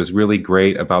and what was really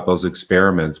great about those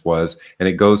experiments was, and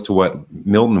it goes to what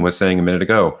Milton was saying a minute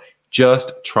ago,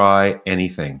 just try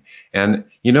anything. And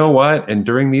you know what? And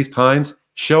during these times,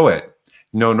 show it.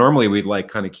 You know, normally we'd like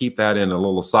kind of keep that in a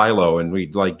little silo and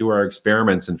we'd like do our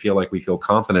experiments and feel like we feel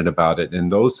confident about it. In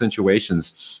those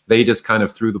situations, they just kind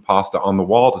of threw the pasta on the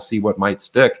wall to see what might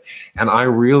stick. And I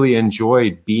really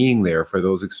enjoyed being there for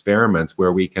those experiments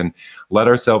where we can let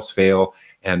ourselves fail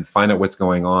and find out what's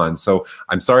going on. So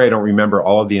I'm sorry I don't remember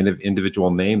all of the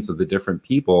individual names of the different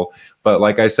people, but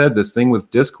like I said, this thing with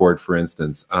Discord, for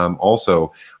instance,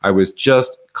 also, I was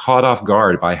just caught off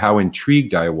guard by how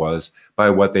intrigued I was by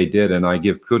what they did. And I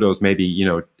give kudos, maybe, you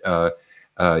know,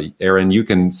 Aaron, you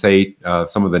can say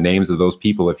some of the names of those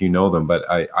people if you know them, but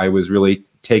I was really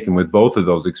taken with both of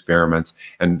those experiments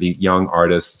and the young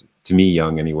artists, to me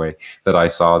young anyway, that I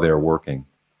saw there working.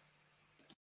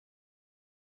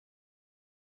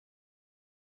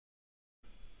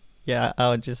 Yeah,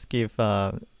 I'll just give,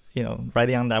 you know,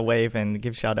 riding on that wave and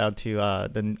give shout out to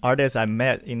the artists I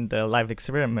met in the live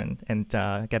experiment and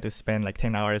get to spend like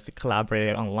 10 hours to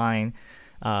collaborate online,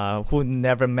 who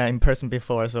never met in person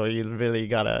before. So you really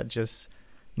gotta just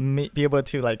be able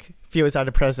to like feel each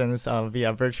other's presence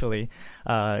via virtually.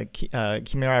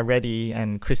 Kimera Reddy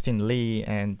and Christine Lee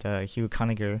and Hugh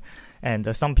Coniglio.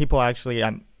 And some people actually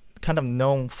I'm kind of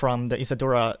known from the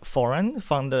Isadora forum,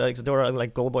 from the Isadora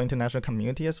like global international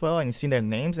community as well, and see their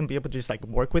names and be able to just like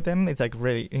work with them. It's like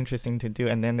really interesting to do.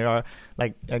 And then there are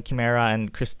like Kimera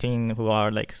and Christine, who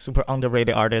are like super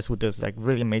underrated artists who does like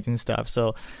really amazing stuff.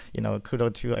 So, you know,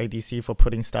 kudos to ADC for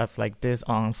putting stuff like this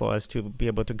on for us to be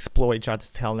able to explore each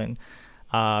other's talent.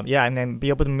 Yeah, and then be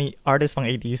able to meet artists from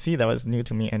ADC. That was new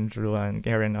to me. Andrew and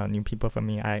Aaron are new people for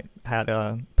me. I had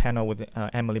a panel with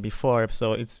Emily before,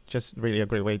 so it's just really a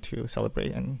great way to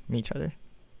celebrate and meet each other.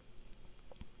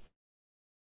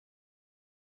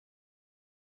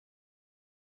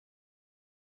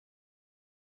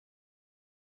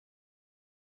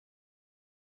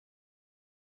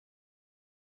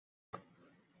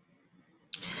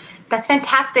 That's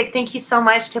fantastic. Thank you so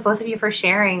much to both of you for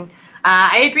sharing.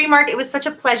 I agree, Mark. It was such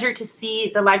a pleasure to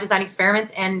see the live design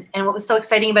experiments. And what was so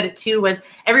exciting about it, too, was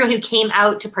everyone who came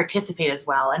out to participate as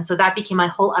well. And so that became a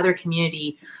whole other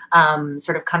community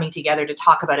sort of coming together to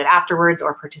talk about it afterwards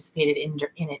or participated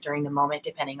in it during the moment,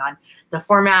 depending on the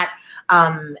format.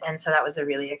 And so that was a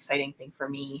really exciting thing for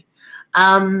me.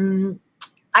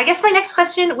 I guess my next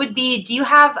question would be, do you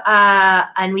have,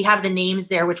 and we have the names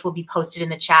there, which will be posted in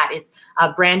the chat. It's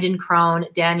Brandon Crone,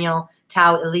 Daniel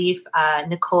Tao Elif,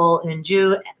 Nicole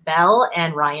Unju Bell,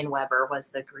 and Ryan Weber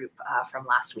was the group from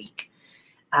last week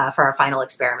for our final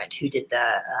experiment who did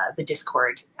the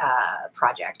Discord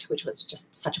project, which was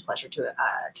just such a pleasure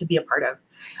to be a part of.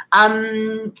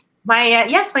 My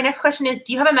next question is,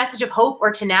 do you have a message of hope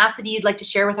or tenacity you'd like to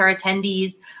share with our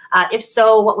attendees? If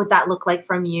so, what would that look like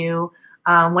from you?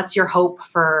 What's your hope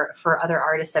for other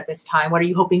artists at this time? What are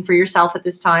you hoping for yourself at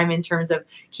this time in terms of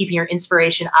keeping your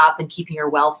inspiration up and keeping your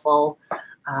well full?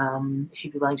 If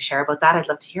you'd be willing to share about that, I'd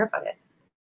love to hear about it.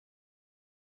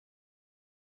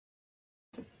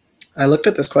 I looked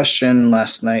at this question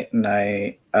last night, and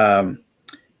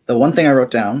the one thing I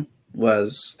wrote down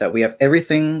was that we have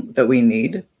everything that we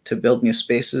need to build new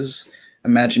spaces,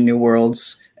 imagine new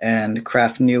worlds, and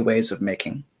craft new ways of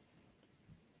making.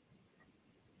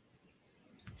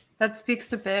 That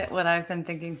speaks a bit what I've been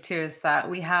thinking too, is that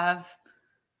we have,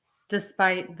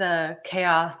 despite the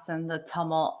chaos and the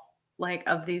tumult like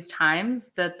of these times,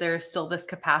 that there's still this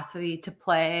capacity to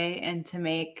play and to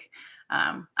make.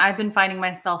 I've been finding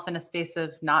myself in a space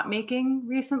of not making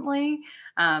recently,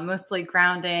 mostly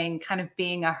grounding, kind of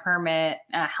being a hermit,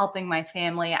 helping my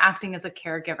family, acting as a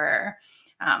caregiver.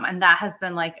 And that has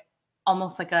been like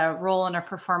almost like a role in a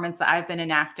performance that I've been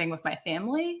enacting with my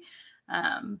family.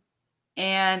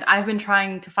 And I've been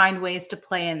trying to find ways to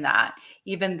play in that,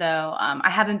 even though I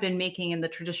haven't been making in the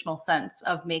traditional sense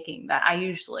of making that I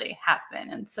usually have been.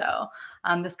 And so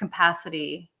this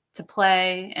capacity to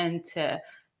play and to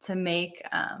make,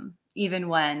 even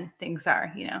when things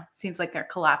are, seems like they're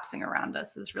collapsing around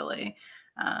us, is really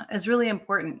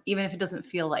important, even if it doesn't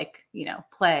feel like,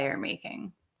 play or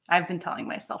making. I've been telling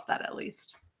myself that, at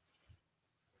least.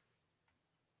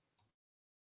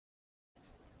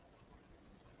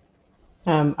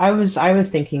 I was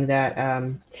thinking that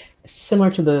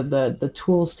similar to the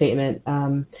tool statement,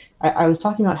 I was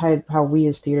talking about how we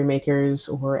as theater makers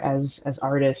or as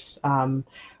artists are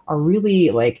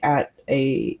really like at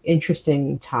a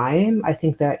interesting time. I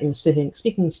think that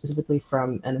speaking specifically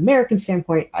from an American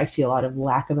standpoint, I see a lot of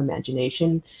lack of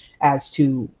imagination as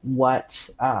to what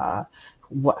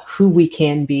who we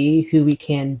can be, who we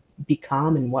can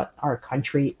become, and what our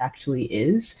country actually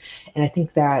is. And I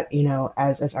think that, you know,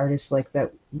 as artists, like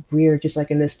that, we're just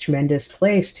like in this tremendous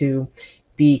place to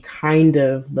be kind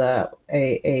of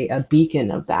a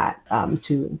beacon of that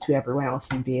to everyone else,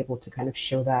 and be able to kind of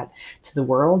show that to the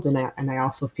world. And I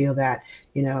also feel that,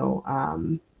 you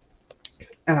know,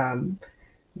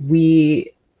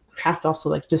 we have to also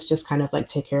like just kind of like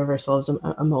take care of ourselves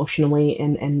emotionally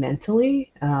and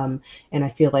mentally. And I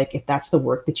feel like if that's the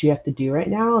work that you have to do right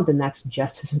now, then that's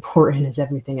just as important as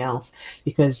everything else.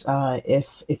 Because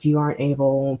if you aren't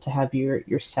able to have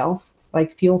yourself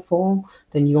like feel full,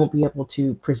 then you won't be able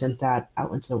to present that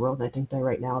out into the world. And I think that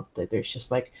right now that there's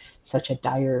just like such a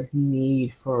dire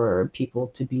need for people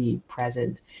to be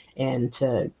present and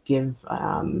to give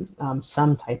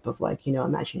some type of like, you know,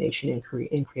 imagination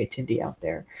and creativity out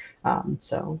there.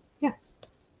 So yeah.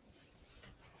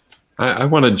 I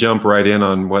want to jump right in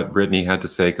on what Brittany had to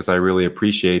say, because I really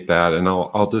appreciate that. And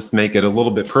I'll just make it a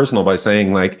little bit personal by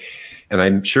saying, like, and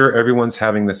I'm sure everyone's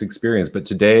having this experience, but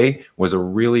today was a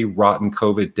really rotten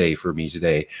COVID day for me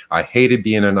today. I hated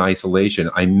being in isolation.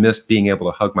 I missed being able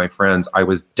to hug my friends. I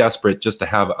was desperate just to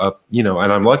have a, you know,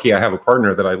 and I'm lucky I have a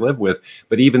partner that I live with,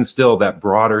 but even still, that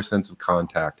broader sense of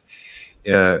contact,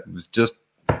 it was just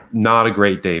not a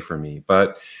great day for me.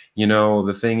 But, you know,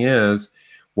 the thing is,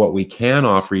 what we can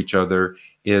offer each other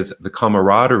is the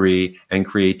camaraderie and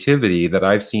creativity that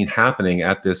I've seen happening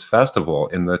at this festival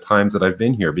in the times that I've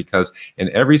been here. Because in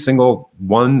every single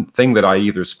one thing that I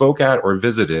either spoke at or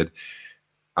visited,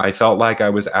 I felt like I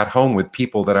was at home with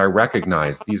people that I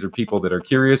recognized. These are people that are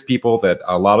curious people, that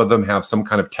a lot of them have some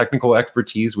kind of technical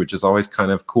expertise, which is always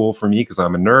kind of cool for me because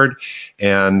I'm a nerd.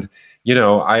 And you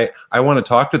know, I want to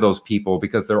talk to those people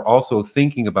because they're also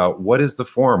thinking about, what is the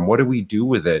form? What do we do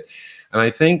with it? And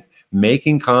I think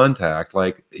making contact,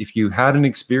 like if you had an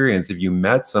experience, if you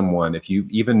met someone, if you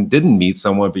even didn't meet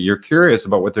someone, but you're curious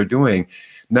about what they're doing,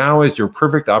 now is your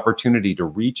perfect opportunity to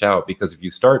reach out. Because if you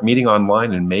start meeting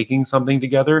online and making something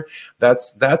together,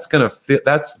 that's going to fit.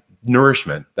 That's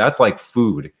nourishment. That's like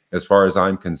food, as far as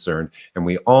I'm concerned. And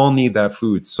we all need that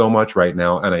food so much right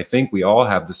now. And I think we all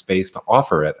have the space to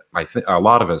offer it. I think a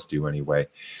lot of us do anyway.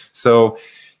 So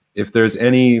if there's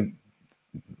any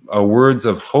words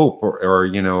of hope or,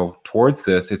 you know, towards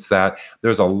this, it's that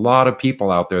there's a lot of people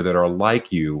out there that are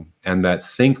like you and that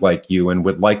think like you and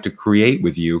would like to create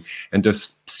with you, and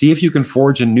just see if you can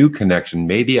forge a new connection,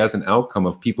 maybe as an outcome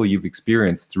of people you've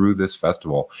experienced through this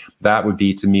festival. That would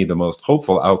be, to me, the most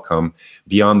hopeful outcome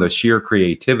beyond the sheer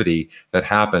creativity that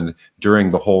happened during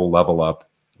the whole Level Up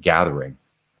gathering.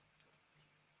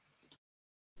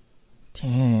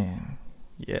 Damn.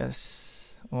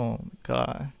 Yes. Oh my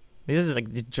God. This is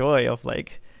like the joy of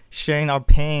like sharing our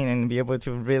pain and be able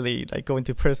to really like go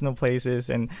into personal places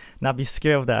and not be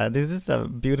scared of that. This is a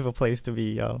beautiful place to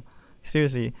be.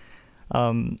 Seriously.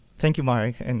 Thank you,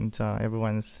 Mark, and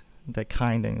everyone's that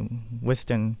kind and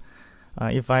wisdom.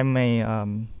 If I may,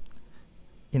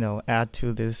 you know, add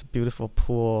to this beautiful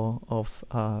pool of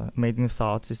amazing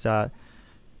thoughts, is that,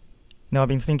 you know, I've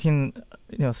been thinking,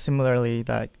 you know, similarly,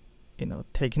 that, you know,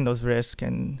 taking those risks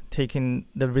and taking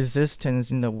the resistance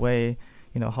in a way,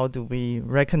 you know, how do we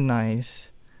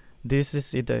recognize this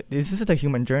is the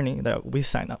human journey that we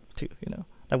sign up to, you know,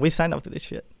 like we sign up to this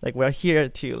shit. Like we're here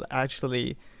to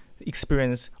actually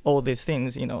experience all these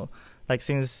things, you know, like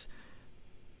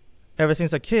ever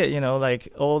since a kid, you know,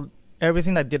 like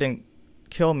everything that didn't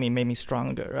kill me made me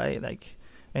stronger, right? Like,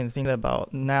 and thinking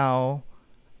about now,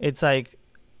 it's like,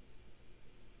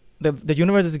 the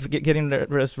universe is getting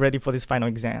us ready for this final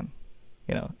exam,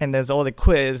 you know, and there's all the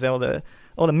quiz, all the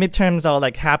midterms are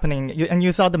like happening, and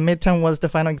you thought the midterm was the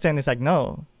final exam. It's like,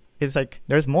 no, it's like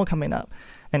there's more coming up,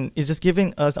 and it's just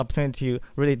giving us opportunity to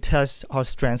really test our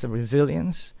strengths and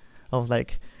resilience of,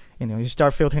 like, you know, you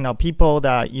start filtering out people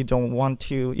that you don't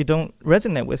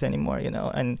resonate with anymore, you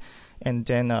know, and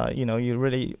then you know, you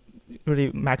really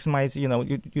maximize, you know,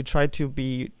 you try to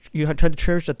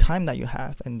cherish the time that you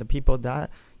have and the people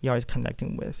that you are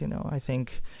connecting with, you know. I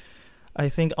think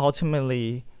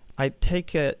ultimately, I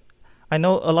take it, I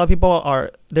know a lot of people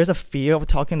there's a fear of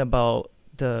talking about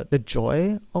the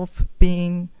joy of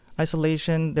being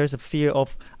isolation. There's a fear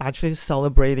of actually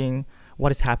celebrating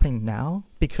what is happening now,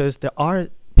 because there are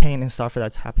pain and suffering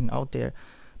that's happening out there.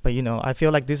 But, you know, I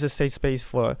feel like this is a safe space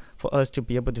for us to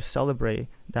be able to celebrate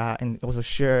that and also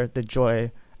share the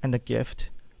joy and the gift,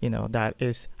 you know, that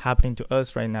is happening to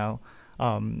us right now.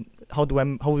 How do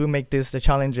we make this a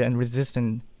challenge and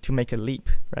resistant to make a leap,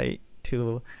 right?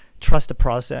 To trust the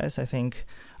process. I think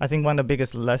one of the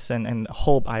biggest lesson and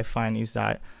hope I find is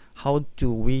that how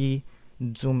do we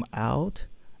zoom out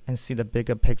and see the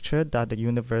bigger picture that the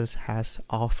universe has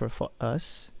offered for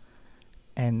us,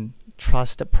 and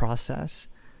trust the process,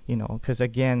 you know, because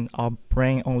again, our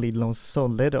brain only knows so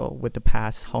little with the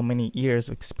past how many years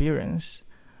of experience,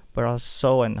 but our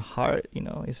soul and heart, you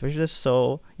know, especially the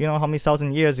soul, you know, how many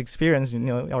thousand years experience, you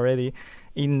know, already,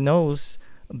 it knows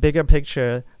a bigger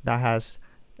picture that has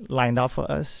lined up for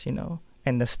us, you know,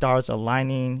 and the stars are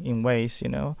aligning in ways, you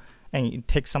know, and it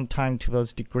takes some time to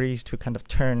those degrees to kind of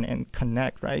turn and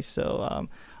connect, right? So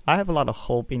I have a lot of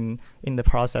hope in the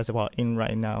process we're in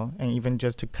right now, and even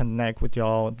just to connect with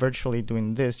y'all virtually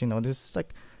doing this, you know, this is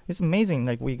like, it's amazing.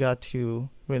 Like we got to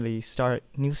really start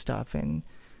new stuff and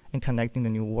connecting the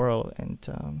new world.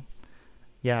 And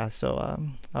yeah, so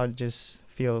I'll just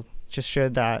share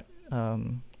that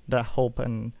that hope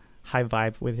and high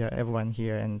vibe with everyone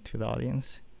here and to the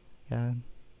audience. Yeah.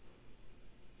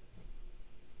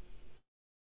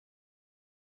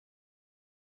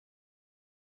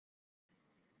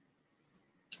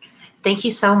 Thank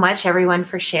you so much, everyone,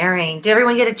 for sharing. Did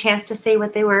everyone get a chance to say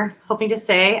what they were hoping to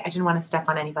say? I didn't want to step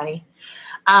on anybody.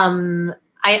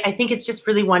 I think it's just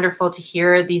really wonderful to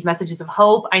hear these messages of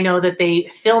hope. I know that they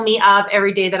fill me up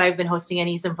every day that I've been hosting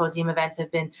any symposium events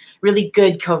have been really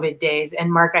good COVID days.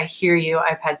 And Mark, I hear you.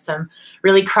 I've had some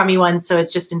really crummy ones. So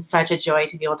it's just been such a joy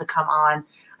to be able to come on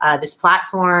this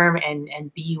platform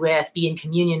and be in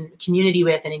community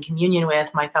with and in communion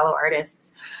with my fellow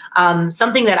artists.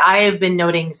 Something that I have been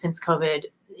noting since COVID,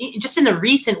 just in the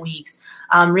recent weeks,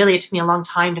 really it took me a long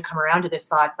time to come around to this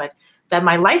thought, but that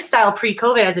my lifestyle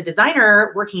pre-COVID as a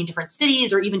designer, working in different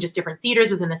cities or even just different theaters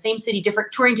within the same city,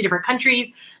 touring to different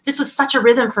countries, this was such a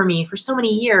rhythm for me for so many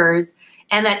years.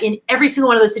 And that in every single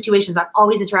one of those situations, I'm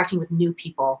always interacting with new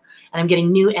people and I'm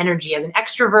getting new energy. As an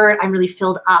extrovert, I'm really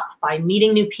filled up by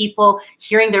meeting new people,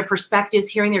 hearing their perspectives,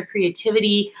 hearing their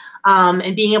creativity,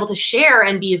 and being able to share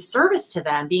and be of service to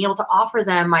them, being able to offer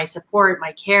them my support,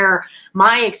 my care,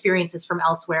 my experiences from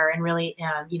elsewhere, and really,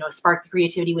 spark the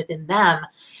creativity within them.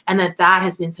 And that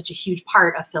has been such a huge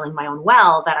part of filling my own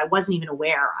well that I wasn't even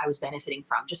aware I was benefiting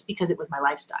from, just because it was my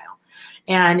lifestyle.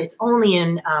 And it's only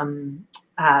in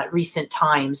recent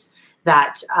times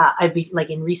that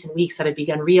in recent weeks that I've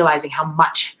begun realizing how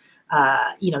much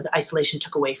the isolation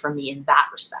took away from me in that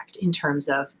respect, in terms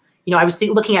of, I was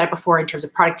looking at it before in terms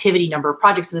of productivity, number of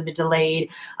projects that have been delayed,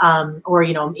 or,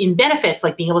 in benefits,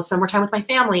 like being able to spend more time with my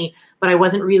family, but I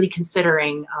wasn't really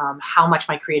considering how much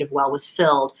my creative well was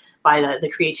filled by the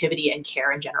creativity and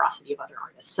care and generosity of other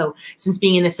artists. So since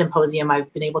being in this symposium,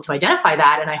 I've been able to identify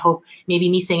that. And I hope maybe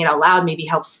me saying it out loud maybe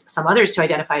helps some others to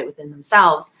identify it within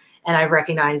themselves. And I've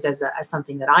recognized as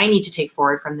something that I need to take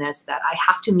forward from this, that I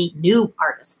have to meet new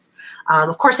artists.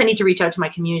 Of course, I need to reach out to my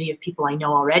community of people I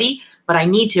know already, but I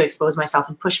need to expose myself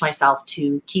and push myself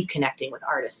to keep connecting with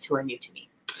artists who are new to me.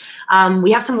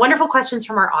 We have some wonderful questions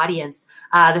from our audience.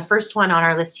 The first one on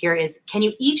our list here is, can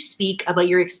you each speak about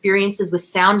your experiences with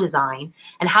sound design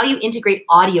and how you integrate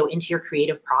audio into your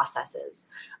creative processes?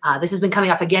 This has been coming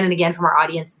up again and again from our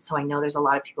audience, and so I know there's a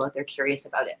lot of people out there curious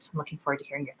about it. I'm looking forward to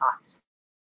hearing your thoughts.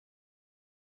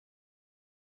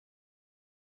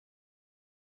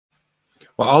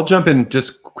 Well, I'll jump in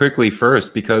just quickly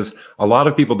first, because a lot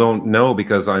of people don't know,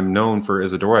 because I'm known for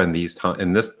Isadora in this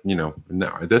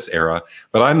era.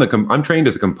 But I'm trained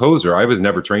as a composer. I was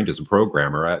never trained as a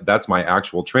programmer. That's my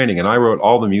actual training, and I wrote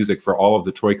all the music for all of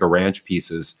the Troika Ranch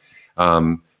pieces,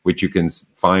 which you can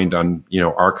find on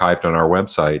archived on our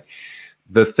website.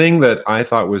 The thing that I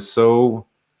thought was so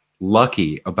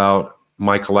lucky about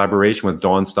my collaboration with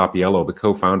Dawn Stoppiello, the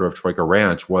co-founder of Troika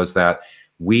Ranch, was that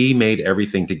we made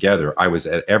everything together. I was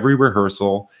at every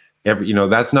rehearsal.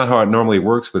 That's not how it normally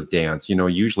works with dance.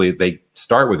 Usually they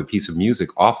start with a piece of music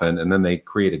often, and then they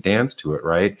create a dance to it,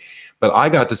 right? But I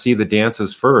got to see the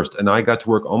dances first, and I got to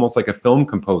work almost like a film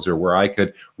composer, where I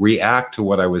could react to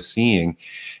what I was seeing.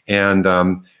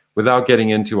 And without getting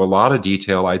into a lot of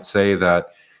detail, I'd say that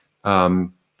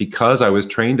because I was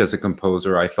trained as a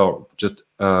composer, I felt just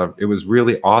it was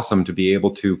really awesome to be able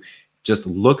to just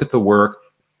look at the work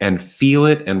and feel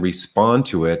it and respond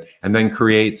to it, and then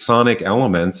create sonic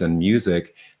elements and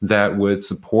music that would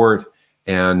support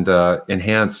and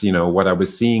enhance, what I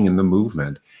was seeing in the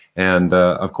movement. And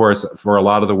of course, for a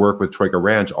lot of the work with Troika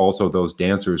Ranch, also those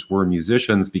dancers were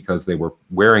musicians, because they were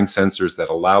wearing sensors that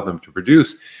allowed them to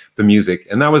produce the music.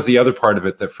 And that was the other part of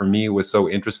it that for me was so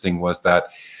interesting, was that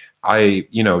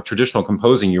traditional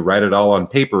composing, you write it all on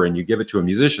paper and you give it to a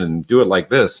musician and do it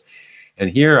like this. And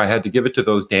here I had to give it to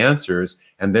those dancers,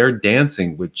 and their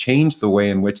dancing would change the way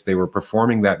in which they were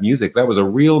performing that music. That was a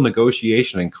real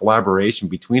negotiation and collaboration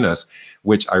between us,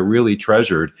 which I really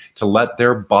treasured, to let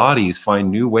their bodies find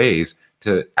new ways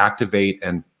to activate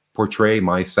and portray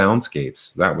my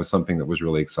soundscapes. That was something that was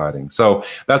really exciting. So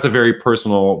that's a very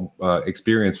personal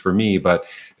experience for me. But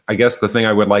I guess the thing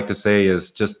I would like to say is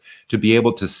just to be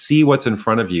able to see what's in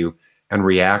front of you and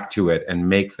react to it and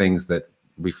make things that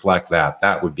reflect that.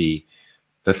 That would be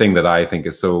the thing that I think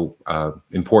is so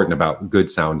important about good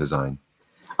sound design.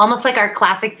 Almost like our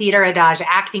classic theater adage,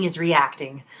 acting is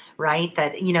reacting, right?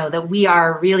 That, you know, that we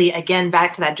are really, again,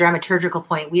 back to that dramaturgical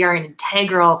point, we are an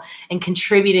integral and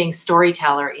contributing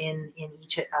storyteller in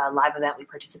each live event we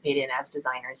participate in as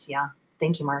designers. Yeah.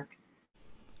 Thank you, Mark.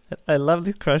 I love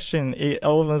this question. It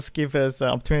almost gives us an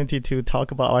opportunity to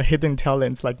talk about our hidden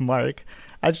talents like Mark.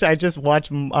 Actually, I just watched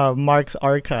Mark's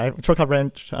archive, Troika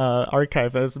Ranch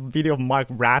archive, as a video of Mark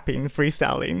rapping,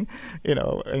 freestyling, you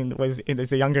know, and in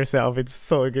his younger self. It's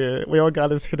so good. We all got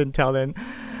this hidden talent.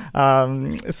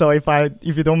 So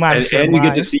if you don't mind, and you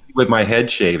get to see with my head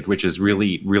shaved, which is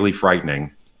really, really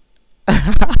frightening.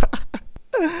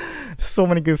 So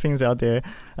many good things out there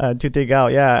to dig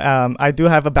out. Yeah, I do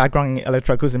have a background in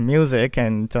electroacoustic music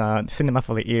and cinema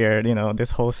for the ear, you know,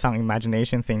 this whole sound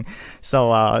imagination thing.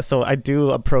 So I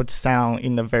do approach sound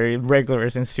in a very regular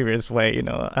and serious way, you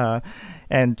know.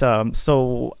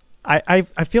 So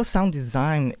I feel sound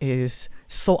design is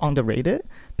so underrated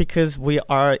because we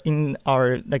are in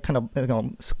our like kind of, you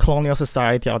know, colonial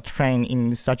society are trained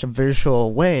in such a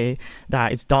visual way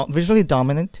that it's visually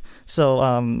dominant.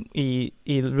 So it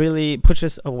really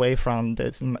pushes away from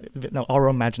this, you know,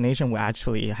 oral imagination we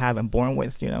actually have and born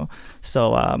with, you know.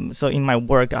 So in my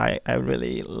work, I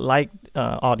really like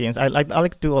audience. I like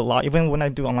to do a lot. Even when I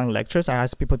do online lectures, I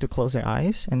ask people to close their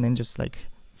eyes and then just like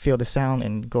feel the sound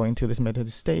and go into this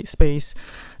meditative space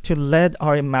to let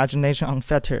our imagination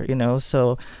unfetter, you know.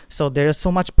 So there's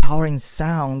so much power in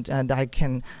sound, and it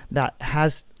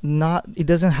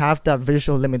doesn't have that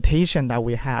visual limitation that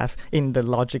we have in the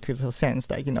logical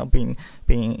sense, like, you know, being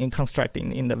in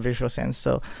constructing in the visual sense.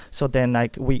 So then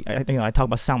like I talk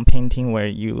about sound painting, where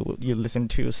you listen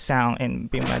to sound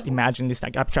and being like imagine this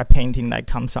like abstract painting that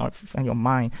comes out from your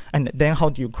mind, and then how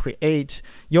do you create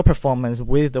your performance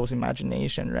with those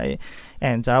imagination, right?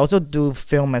 And I also do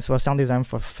film as well, sound design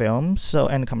for film,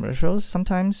 and commercials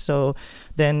sometimes. So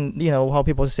then, you know, how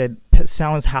people said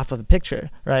sound is half of the picture,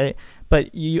 right?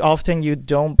 But you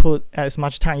don't put as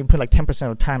much time. You put like 10%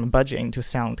 of time and budget into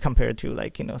sound compared to,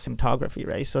 like, you know, cinematography,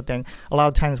 right? So then a lot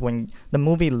of times when the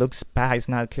movie looks bad, it's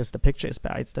not because the picture is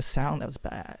bad, it's the sound that's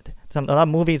bad. A lot of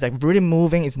movies like really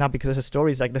moving, it's not because the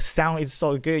story is like the sound is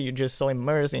so good, you're just so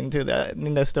immersed in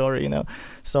the story, you know.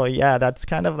 So yeah, that's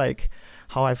kind of like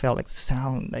how I felt like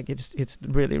sound, like it's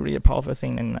really, really a powerful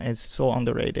thing, and it's so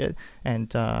underrated,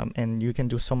 and you can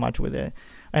do so much with it.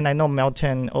 And I know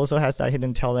Milton also has that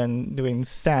hidden talent doing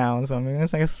sound, so I'm going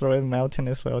to throw in Milton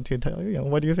as well to tell you,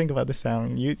 what do you think about the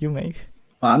sound you make?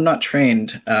 Well, I'm not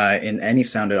trained in any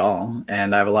sound at all,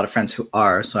 and I have a lot of friends who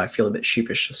are, so I feel a bit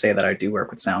sheepish to say that I do work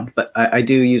with sound. But I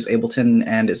do use Ableton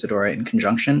and Isadora in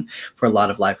conjunction for a lot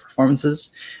of live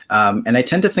performances. And I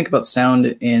tend to think about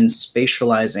sound in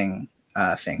spatializing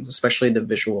things, especially the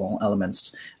visual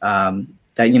elements.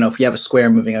 That, you know, if you have a square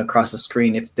moving across the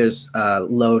screen, if there's a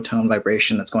low tone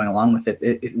vibration that's going along with it,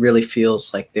 it really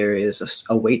feels like there is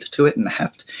a weight to it and a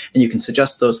heft. And you can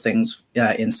suggest those things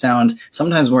in sound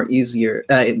sometimes more easily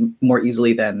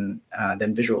than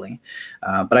visually.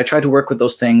 But I try to work with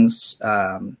those things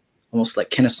almost like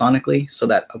kinesonically, so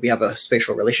that we have a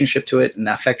spatial relationship to it, an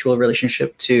affectual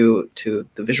relationship to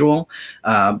the visual,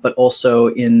 but also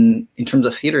in terms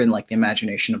of theater, in like the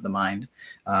imagination of the mind.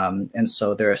 And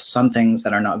so there are some things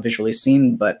that are not visually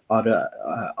seen, but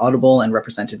audible and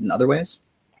represented in other ways.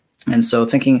 And so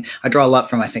I draw a lot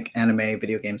from, I think, anime,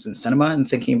 video games, and cinema, and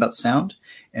thinking about sound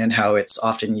and how it's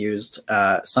often used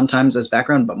sometimes as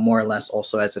background, but more or less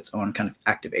also as its own kind of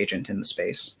active agent in the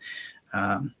space.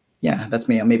 Yeah, that's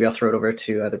me. Maybe I'll throw it over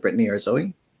to either Brittany or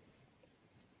Zoe.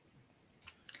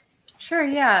 Sure,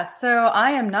 yeah. So I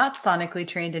am not sonically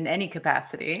trained in any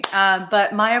capacity,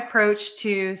 but my approach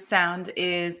to sound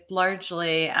is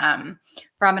largely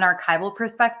from an archival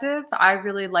perspective. I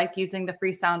really like using the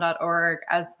freesound.org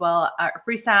as well,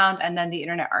 Freesound, and then the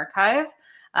Internet Archive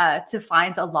to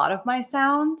find a lot of my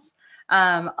sounds.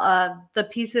 The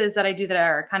pieces that I do that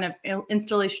are kind of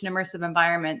installation immersive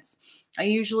environments, I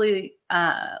usually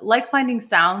like finding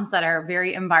sounds that are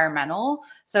very environmental.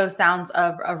 So sounds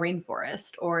of a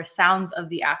rainforest or sounds of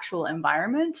the actual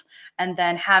environment, and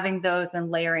then having those and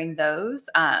layering those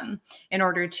in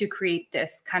order to create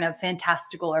this kind of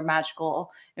fantastical or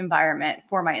magical environment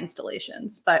for my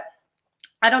installations. But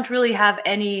I don't really have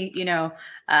any, you know,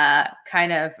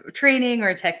 kind of training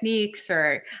or techniques,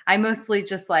 or I mostly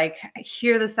just like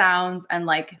hear the sounds and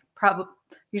like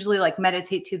usually like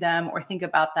meditate to them or think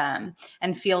about them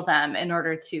and feel them in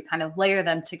order to kind of layer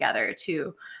them together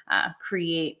to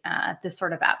create this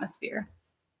sort of atmosphere.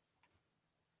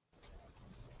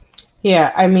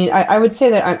 Yeah, I mean, I would say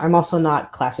that I'm also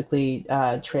not classically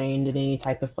trained in any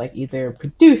type of like either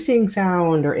producing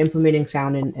sound or implementing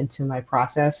sound into my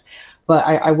process, but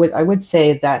I would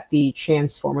say that the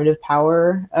transformative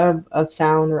power of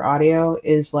sound or audio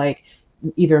is like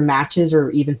either matches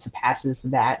or even surpasses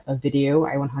that of video.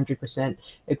 I 100%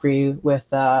 agree with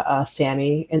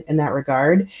Sammy in that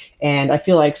regard. And I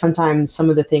feel like sometimes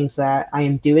some of the things that I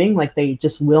am doing, like they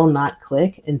just will not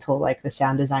click until like the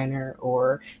sound designer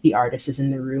or the artist is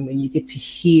in the room and you get to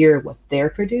hear what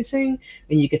they're producing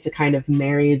and you get to kind of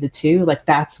marry the two. Like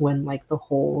that's when like the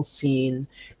whole scene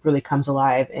really comes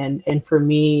alive. And for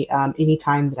me,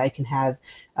 anytime that I can have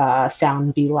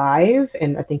sound be live,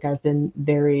 and I think I've been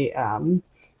very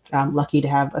lucky to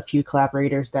have a few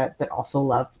collaborators that also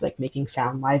love like making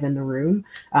sound live in the room.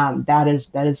 That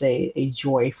is a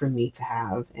joy for me to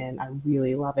have, and I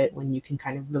really love it when you can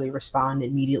kind of really respond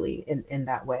immediately in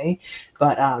that way.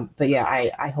 But yeah,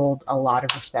 I hold a lot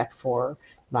of respect for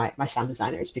my sound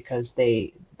designers because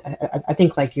I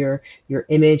think like your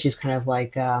image is kind of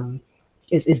like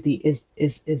is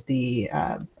the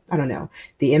I don't know,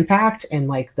 the impact, and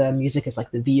like the music is like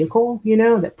the vehicle, you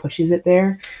know, that pushes it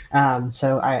there.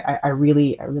 So I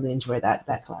really enjoy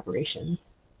that collaboration.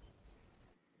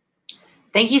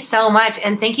 Thank you so much.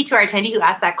 And thank you to our attendee who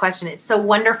asked that question. It's so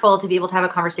wonderful to be able to have a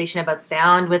conversation about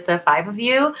sound with the 5 of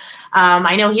you.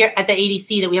 I know here at the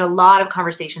ADC that we have a lot of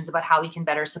conversations about how we can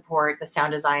better support the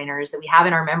sound designers that we have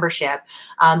in our membership,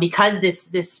 because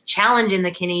this challenge in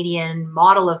the Canadian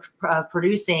model of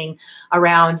producing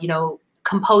around, you know,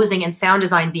 composing and sound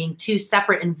design being two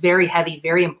separate and very heavy,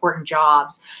 very important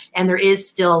jobs. And there is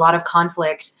still a lot of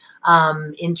conflict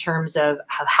in terms of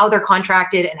how they're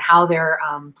contracted and how they're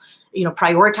you know,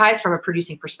 prioritized from a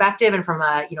producing perspective and from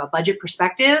a, you know, a budget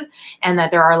perspective, and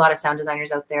that there are a lot of sound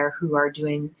designers out there who are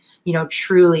doing, you know,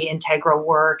 truly integral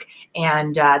work,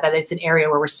 and that it's an area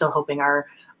where we're still hoping our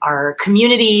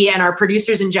community and our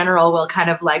producers in general will kind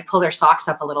of like pull their socks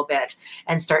up a little bit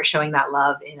and start showing that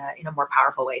love in a more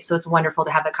powerful way. So it's wonderful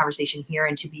to have that conversation here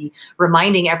and to be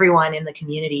reminding everyone in the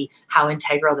community how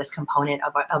integral this component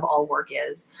of all work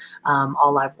is,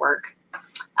 all live work.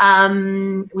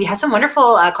 We have some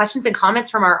wonderful questions and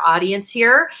comments from our audience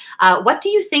here. What do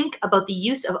you think about the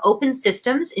use of open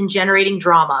systems in generating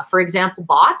drama? For example,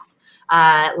 bots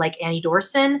like Annie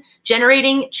Dorson,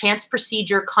 generating chance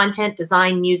procedure, content,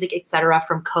 design, music, etc.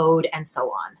 from code and so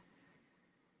on.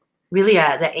 Really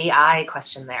the AI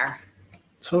question there.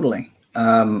 Totally.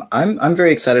 I'm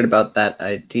very excited about that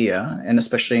idea, and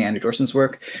especially Annie Dorson's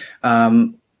work.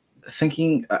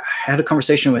 I had a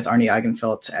conversation with Arnie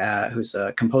Eigenfeldt, who's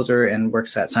a composer and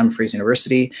works at Simon Fraser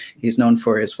University. He's known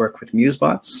for his work with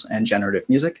MuseBots and generative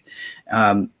music.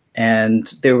 And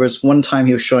there was one time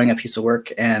he was showing a piece of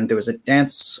work, and there was a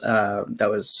dance that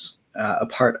was a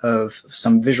part of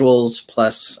some visuals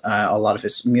plus a lot of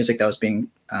his music that was being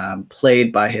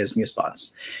played by his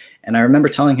MuseBots. And I remember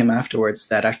telling him afterwards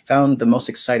that I found the most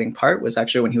exciting part was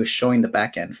actually when he was showing the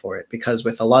back end for it, because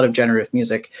with a lot of generative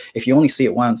music, if you only see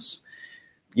it once,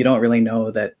 you don't really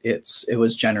know that it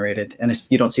was generated, and if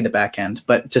you don't see the back end.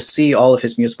 But to see all of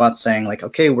his MuseBots saying like,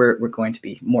 okay, we're going to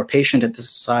be more patient at this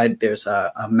side. There's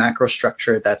a macro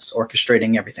structure that's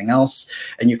orchestrating everything else,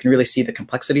 and you can really see the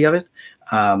complexity of it.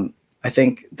 I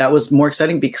think that was more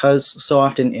exciting because so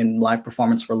often in live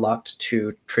performance, we're locked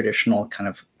to traditional kind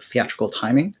of theatrical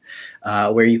timing,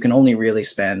 where you can only really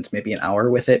spend maybe an hour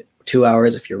with it, 2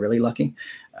 hours if you're really lucky.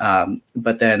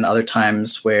 But then other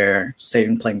times where, say,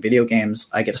 in playing video games,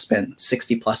 I get to spend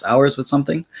 60 plus hours with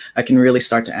something, I can really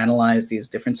start to analyze these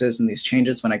differences and these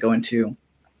changes when I go into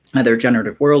either a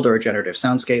generative world or a generative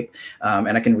soundscape,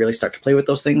 and I can really start to play with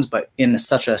those things. But in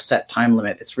such a set time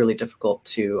limit, it's really difficult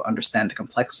to understand the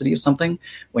complexity of something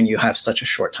when you have such a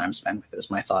short time span with it, is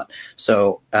my thought.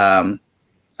 So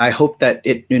I hope that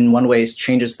it in one way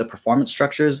changes the performance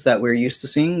structures that we're used to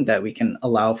seeing, that we can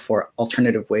allow for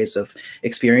alternative ways of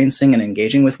experiencing and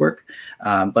engaging with work.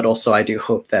 But also I do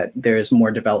hope that there is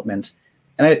more development,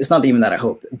 and it's not even that I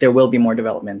hope, there will be more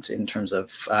development in terms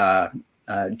of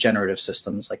generative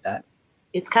systems like that.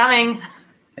 It's coming.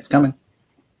 It's coming.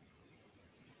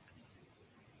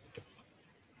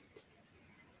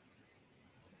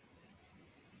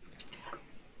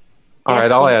 All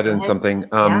right, I'll add in something.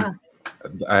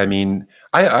 I mean,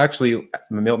 I actually,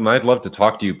 Milton, I'd love to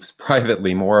talk to you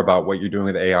privately more about what you're doing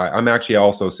with AI. I'm actually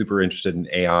also super interested in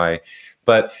AI,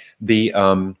 but the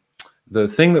the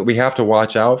thing that we have to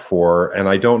watch out for, and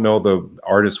I don't know the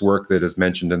artist's work that is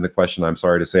mentioned in the question, I'm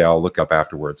sorry to say, I'll look up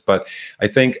afterwards, but I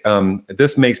think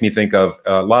this makes me think of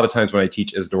a lot of times when I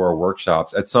teach Isidora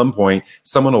workshops, at some point,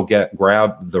 someone will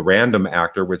grab the random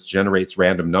actor, which generates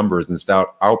random numbers, and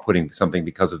start outputting something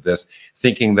because of this,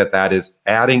 thinking that that is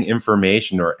adding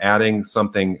information or adding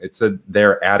something. It said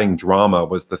there adding drama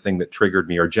was the thing that triggered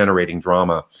me, or generating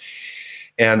drama.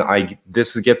 And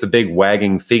this gets a big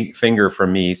wagging finger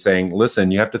from me saying,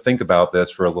 listen, you have to think about this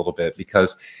for a little bit,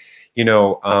 because, you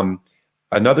know,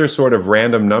 another sort of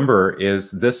random number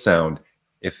is this sound.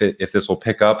 If this will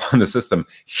pick up on the system,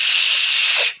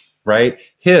 right?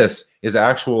 Hiss is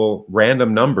actual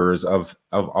random numbers of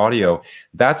audio.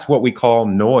 That's what we call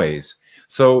noise.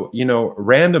 So, you know,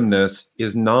 randomness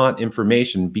is not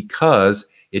information because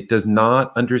it does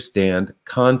not understand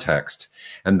context.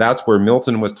 And that's where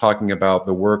Milton was talking about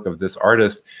the work of this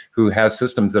artist who has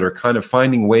systems that are kind of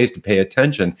finding ways to pay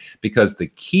attention, because the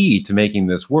key to making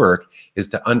this work is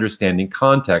to understanding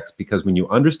context, because when you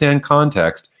understand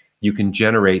context, you can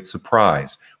generate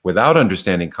surprise. Without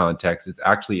understanding context, it's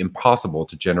actually impossible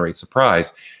to generate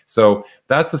surprise. So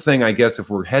that's the thing, I guess, if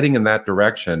we're heading in that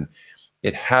direction,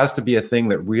 it has to be a thing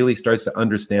that really starts to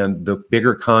understand the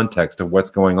bigger context of what's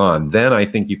going on. Then I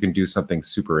think you can do something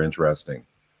super interesting.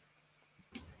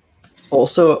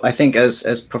 Also, I think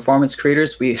as performance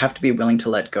creators, we have to be willing to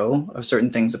let go of certain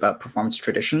things about performance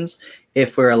traditions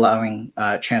if we're allowing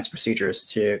chance procedures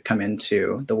to come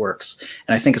into the works.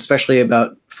 And I think especially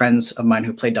about friends of mine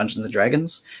who play Dungeons and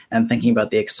Dragons, and thinking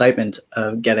about the excitement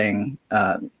of getting,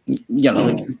 you know,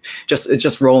 like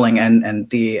just rolling, and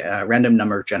the random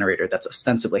number generator that's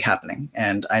ostensibly happening.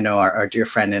 And I know our dear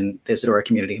friend in the Isidora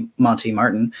community, Monty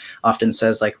Martin, often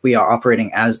says, like, we are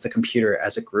operating as the computer,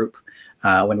 as a group,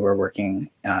 when we're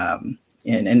working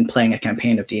in playing a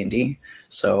campaign of D&D.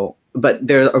 So, but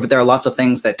there are lots of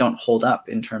things that don't hold up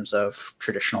in terms of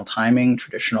traditional timing,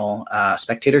 traditional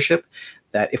spectatorship,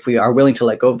 that if we are willing to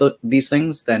let go of these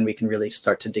things, then we can really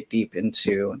start to dig deep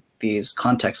into these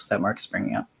contexts that Mark is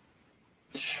bringing up.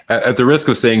 At the risk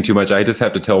of saying too much, I just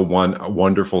have to tell one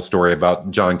wonderful story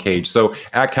about John Cage. So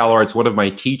at CalArts, one of my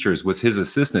teachers was his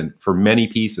assistant for many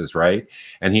pieces, right?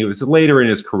 And he was later in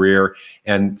his career.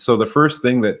 And so the first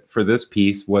thing that for this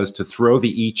piece was to throw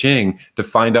the I Ching to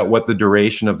find out what the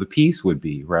duration of the piece would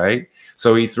be, right?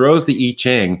 So he throws the I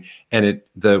Ching, and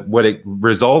what it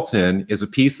results in is a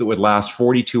piece that would last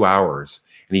 42 hours.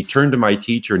 And he turned to my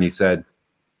teacher and he said,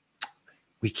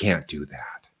 "We can't do that."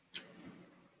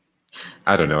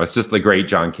 I don't know. It's just a great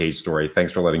John Cage story.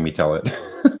 Thanks for letting me tell it.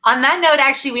 On that note,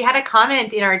 actually, we had a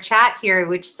comment in our chat here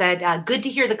which said, good to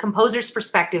hear the composer's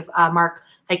perspective, Mark,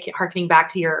 harkening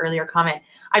back to your earlier comment.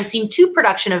 I've seen 2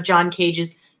 production of John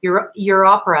Cage's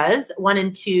Europeras, 1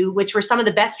 and 2, which were some of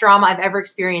the best drama I've ever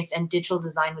experienced, and digital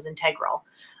design was integral.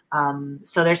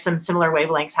 So there's some similar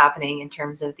wavelengths happening in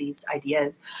terms of these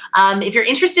ideas. If you're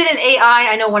interested in AI,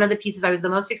 I know one of the pieces I was the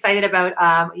most excited about,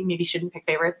 you maybe shouldn't pick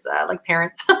favorites like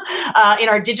parents, in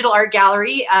our digital art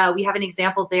gallery, we have an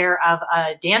example there of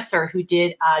a dancer who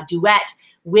did a duet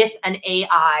with an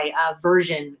AI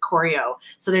version choreo.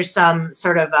 So there's some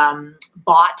sort of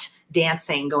bot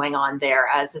dancing going on there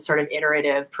as a sort of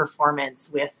iterative performance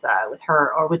with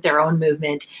her, or with their own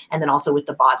movement, and then also with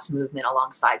the bot's movement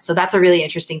alongside. So that's a really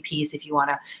interesting piece if you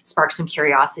want to spark some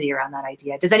curiosity around that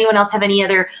idea. Does anyone else have any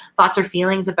other thoughts or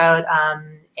feelings about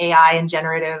AI and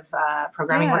generative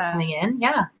programming work coming in?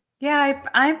 Yeah,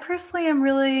 I personally am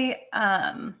really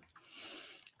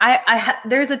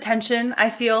there's a tension I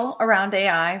feel around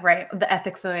AI, right? The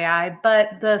ethics of AI,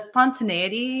 but the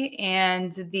spontaneity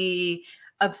and the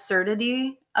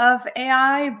absurdity of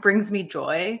AI brings me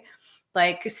joy.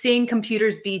 Like, seeing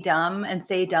computers be dumb and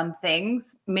say dumb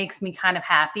things makes me kind of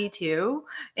happy too,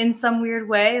 in some weird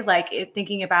way. Like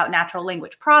thinking about natural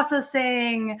language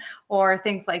processing or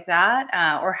things like that,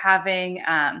 or having,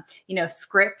 you know,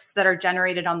 scripts that are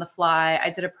generated on the fly. I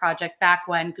did a project back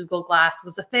when Google Glass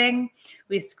was a thing.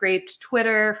 We scraped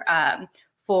Twitter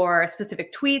for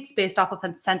specific tweets based off of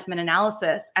a sentiment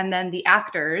analysis. And then the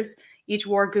actors each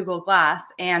wore Google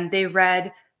Glass, and they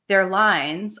read their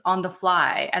lines on the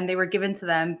fly, and they were given to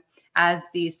them as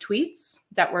these tweets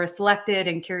that were selected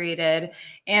and curated.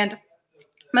 And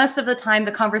most of the time,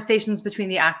 the conversations between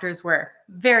the actors were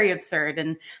very absurd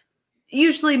and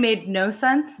usually made no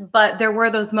sense, but there were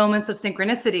those moments of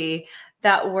synchronicity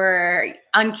that were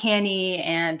uncanny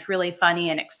and really funny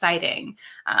and exciting,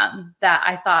 that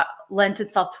I thought lent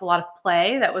itself to a lot of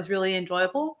play that was really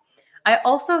enjoyable. I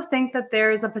also think that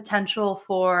there's a potential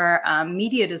for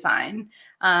media design,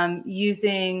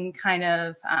 using kind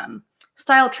of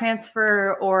style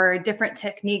transfer or different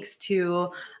techniques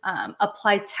to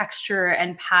apply texture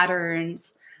and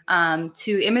patterns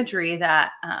to imagery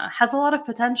that has a lot of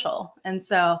potential. And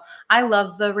so I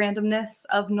love the randomness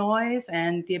of noise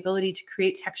and the ability to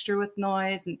create texture with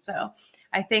noise. And so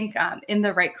I think in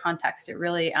the right context, it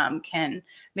really can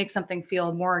make something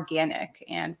feel more organic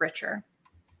and richer.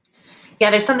 Yeah,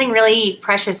 there's something really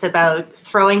precious about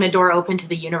throwing the door open to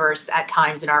the universe at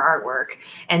times in our artwork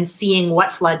and seeing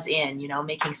what floods in, you know,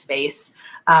 making space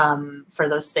for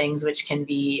those things which can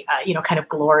be, you know, kind of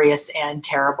glorious and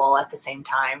terrible at the same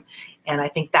time. And I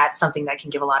think that's something that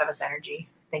can give a lot of us energy.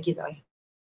 Thank you, Zoe.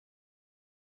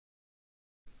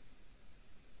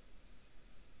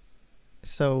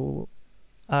 So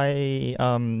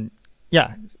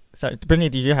yeah, so Brittany,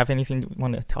 did you have anything you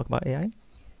want to talk about AI?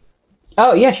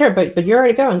 Oh yeah, sure, but you're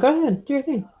already going. Go ahead, do your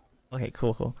thing. Okay,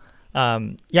 cool.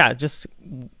 Yeah, just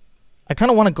I kind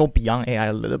of want to go beyond AI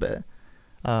a little bit.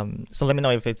 So let me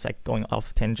know if it's like going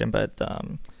off tangent. But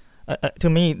to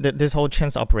me, this whole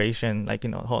chance operation, like, you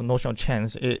know, whole notion of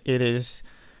chance,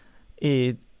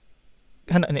 it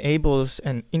kind of enables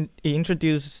and it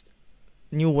introduces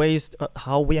new ways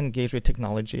how we engage with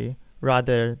technology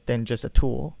rather than just a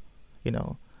tool. You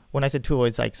know, when I say tool,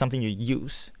 it's like something you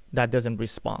use that doesn't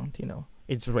respond, you know,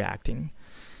 it's reacting.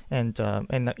 And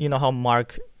you know how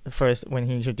Mark first, when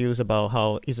he introduced about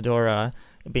how Isadora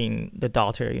being the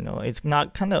daughter, you know, it's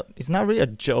not really a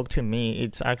joke to me.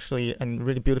 It's actually a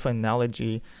really beautiful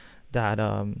analogy that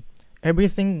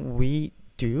everything we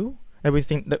do,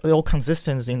 everything, the all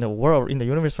consistency in the world, in the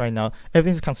universe right now,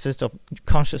 everything consists of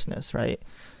consciousness, right?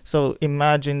 So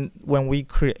imagine when we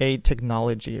create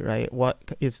technology, right? What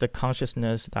is the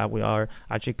consciousness that we are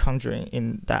actually conjuring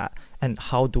in that? And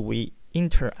how do we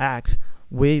interact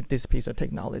with this piece of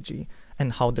technology?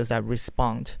 And how does that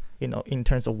respond, you know, in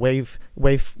terms of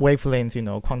wavelength, you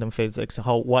know, quantum physics,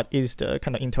 what is the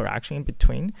kind of interaction in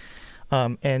between?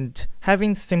 And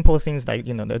having simple things like,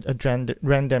 you know, the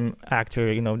random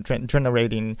actor, you know,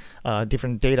 generating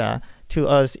different data to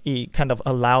us, it kind of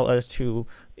allow us to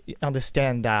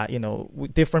understand that, you know,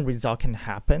 different results can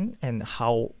happen and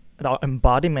how our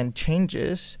embodiment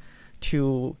changes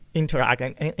to interact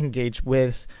and engage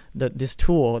with this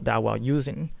tool that we're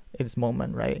using at this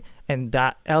moment, right? And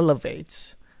that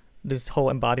elevates this whole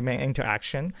embodiment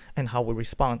interaction and how we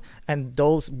respond, and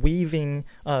those weaving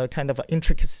kind of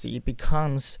intricacy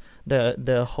becomes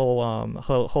the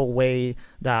whole way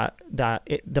that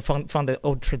from the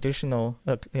old traditional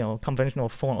you know, conventional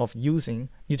form of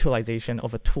utilization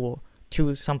of a tool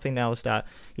to something else that,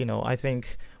 you know, I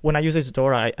think when I use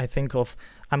Isadora, I think of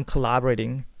I'm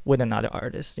collaborating with another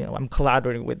artist, you know, I'm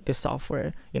collaborating with this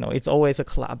software, you know, it's always a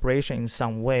collaboration in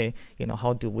some way, you know,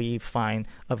 how do we find,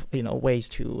 you know, ways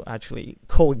to actually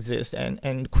coexist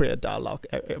and create a dialogue,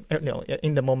 you know,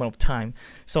 in the moment of time.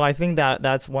 So I think that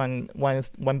that's one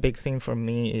big thing for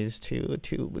me is to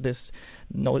this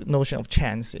notion of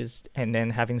chance is, and then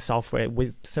having software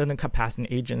with certain capacity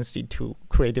and agency to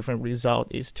create different result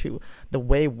is to the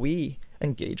way we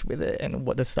engage with it and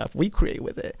what the stuff we create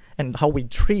with it and how we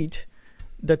treat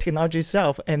the technology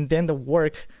itself, and then the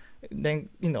work then,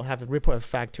 you know, have a ripple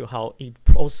effect to how it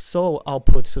also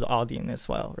outputs to the audience as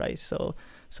well, right? So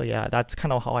yeah, that's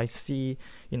kind of how I see,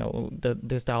 you know,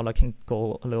 this dialogue can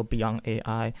go a little beyond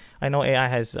AI. I know AI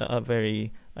has a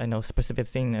very, I know, specific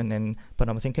thing, and then, but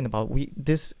I'm thinking about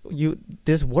this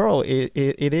world,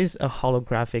 it is a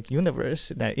holographic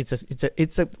universe that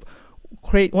it's a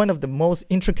create one of the most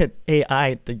intricate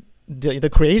AI the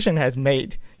creation has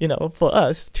made, you know, for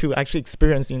us to actually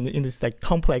experience in this like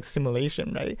complex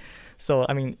simulation, right? So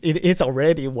I mean, it is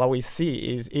already what we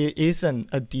see it isn't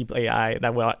a deep AI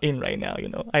that we are in right now. You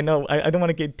know, I know I don't want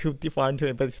to get too far into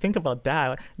it, but think about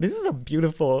that. This is a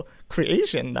beautiful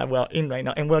creation that we are in right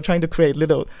now, and we're trying to create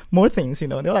little more things. You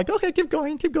know, they're like, okay, keep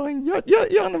going.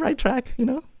 You're on the right track. You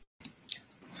know.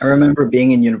 I remember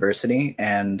being in university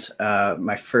and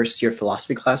my first year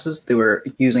philosophy classes, they were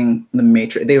using the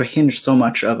matrix. They were hinged so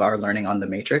much of our learning on the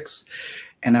matrix.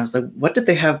 And I was like, what did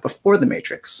they have before the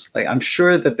matrix? Like, I'm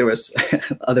sure that there was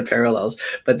other parallels,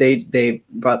 but they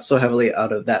brought so heavily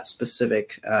out of that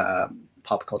specific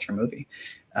pop culture movie.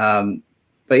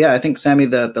 But yeah, I think, Sammy,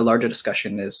 the larger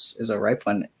discussion is a ripe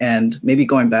one. And maybe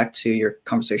going back to your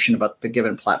conversation about the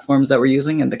given platforms that we're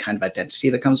using and the kind of identity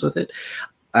that comes with it.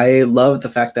 I love the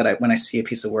fact that when I see a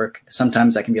piece of work,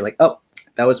 sometimes I can be like, oh,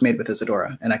 that was made with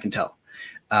Isadora, and I can tell.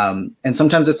 And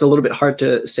sometimes it's a little bit hard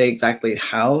to say exactly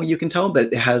how you can tell, but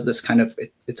it has this kind of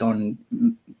its own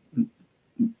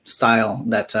style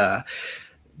that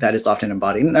is often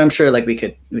embodied. And I'm sure like we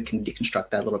can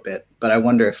deconstruct that a little bit, but I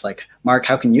wonder if, like, Mark,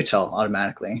 how can you tell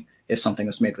automatically if something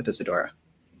was made with Isadora.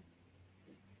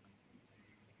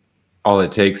 All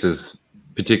it takes is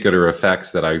particular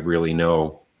effects that I really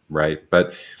know, right?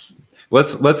 But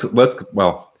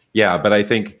well, yeah, but I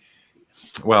think,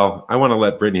 well, I want to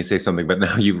let Brittany say something, but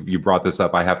now you brought this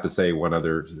up, I have to say one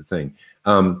other thing.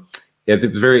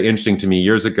 It was very interesting to me.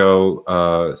 Years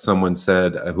ago, someone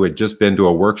said, who had just been to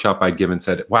a workshop I'd given,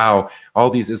 said, wow,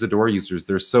 all these Isadora users,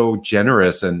 they're so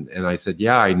generous. And I said,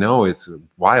 yeah, I know. It's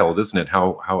wild, isn't it?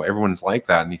 How everyone's like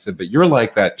that. And he said, but you're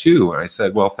like that too. And I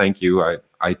said, well, thank you. I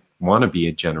want to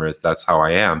be generous. That's how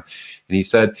I am. And he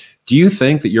said, do you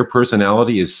think that your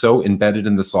personality is so embedded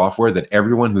in the software that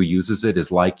everyone who uses it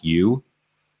is like you?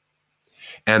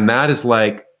 And that is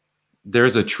like,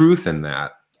 there's a truth in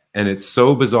that. And it's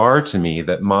so bizarre to me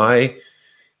that my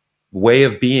way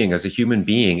of being as a human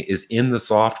being is in the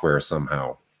software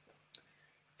somehow.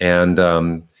 And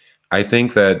I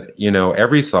think that, you know,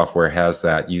 every software has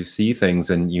that. You see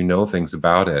things and you know things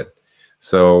about it.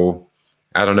 So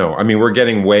I don't know. I mean, we're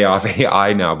getting way off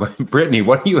AI now, but Brittany,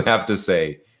 what do you have to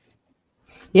say?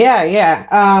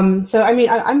 Yeah. So I mean,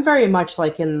 I'm very much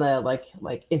like in the like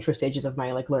intro stages of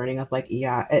my like learning of like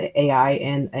AI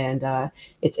and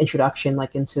its introduction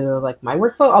like into like my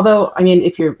workflow. Although I mean,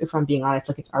 if I'm being honest,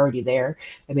 like it's already there.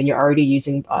 I mean, you're already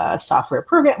using software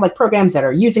programs that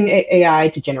are using AI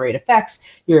to generate effects.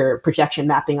 You're projection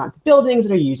mapping onto buildings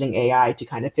that are using AI to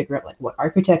kind of figure out like what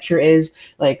architecture is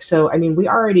like. So I mean, we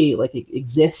already like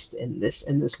exist in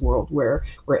this world where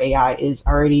AI is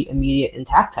already immediate and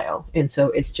tactile, and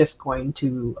so it's just going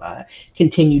to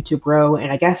continue to grow.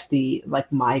 And I guess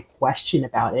my question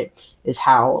about it is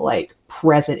how like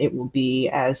present it will be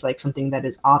as like something that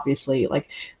is obviously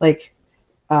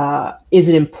is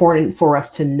it important for us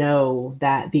to know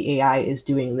that the AI is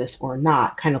doing this or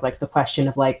not? Kind of like the question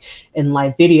of like in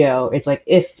live video, it's like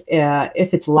if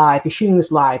it's live, you're shooting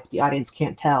this live, the audience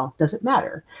can't tell, does it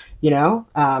matter? You know?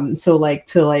 So like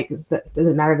does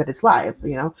it matter that it's live?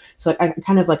 You know? So I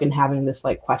kind of like in having this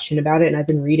like question about it, and I've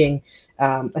been reading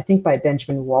I think by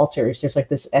Benjamin Walters, there's like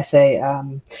this essay,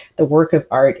 The Work of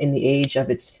Art in the Age of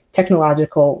Its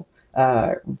Technological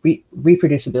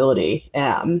reproducibility,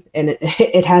 and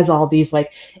it has all these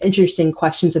like interesting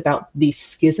questions about these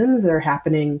schisms that are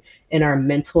happening in our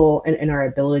mental and in our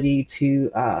ability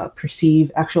to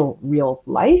perceive actual real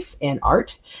life and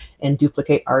art and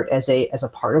duplicate art as a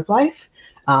part of life,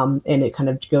 and it kind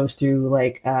of goes through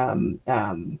like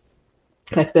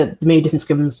the many different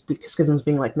schisms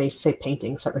being like, maybe say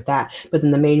painting, start with that, but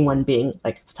then the main one being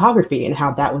like photography and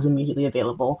how that was immediately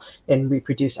available and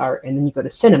reproduce art. And then you go to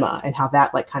cinema and how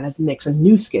that like kind of makes a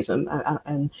new schism,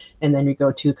 and then you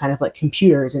go to kind of like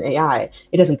computers and AI.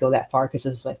 It doesn't go that far because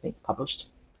this is, I think, published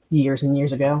years and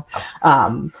years ago,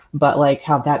 but like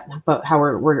how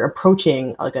we're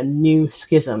approaching like a new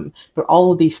schism, but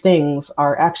all of these things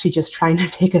are actually just trying to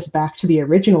take us back to the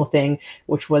original thing,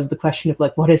 which was the question of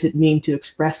like, what does it mean to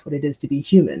express what it is to be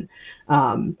human?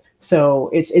 So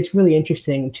it's really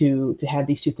interesting to have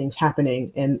these two things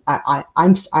happening, and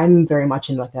I'm very much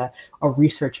in like a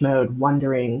research mode,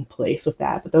 wondering place with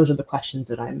that. But those are the questions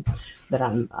that I'm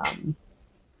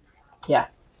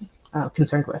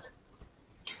concerned with.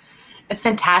 It's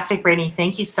fantastic, Brittany.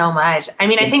 Thank you so much. I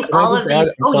mean, I think all of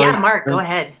these. Yeah, Mark, go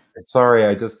ahead.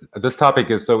 Sorry, this topic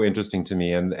is so interesting to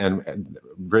me, and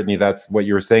Brittany, that's what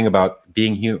you were saying about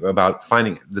being about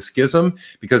finding the schism,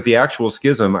 because the actual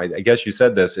schism, I guess you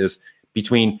said this, is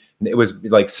between, it was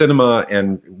like cinema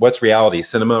and what's reality,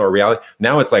 cinema or reality.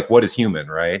 Now it's like, what is human,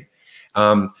 right?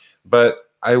 But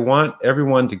I want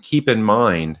everyone to keep in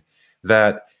mind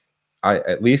that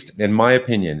at least in my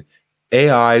opinion,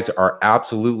 AIs are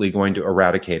absolutely going to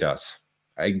eradicate us.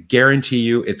 I guarantee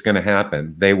you it's going to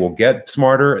happen. They will get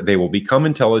smarter, they will become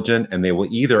intelligent, and they will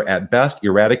either at best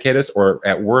eradicate us or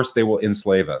at worst they will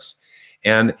enslave us.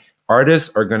 And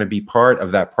artists are going to be part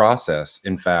of that process.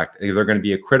 In fact, they're going to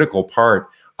be a critical part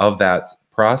of that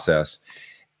process.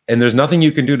 And there's nothing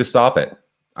you can do to stop it.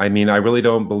 I mean, I really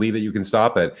don't believe that you can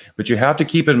stop it, but you have to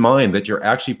keep in mind that you're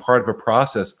actually part of a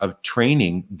process of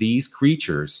training these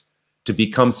creatures to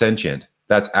become sentient.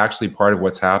 That's actually part of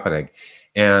what's happening.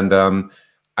 And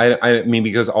I mean,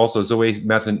 because also Zoe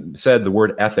said the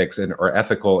word ethics or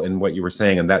ethical in what you were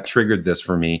saying, and that triggered this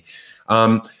for me.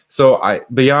 So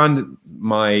beyond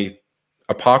my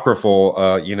apocryphal,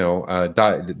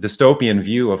 dystopian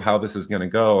view of how this is going to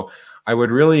go, I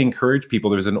would really encourage people.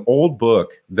 There's an old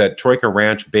book that Troika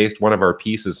Ranch based one of our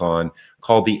pieces on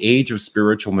called The Age of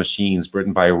Spiritual Machines,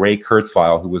 written by Ray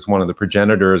Kurzweil, who was one of the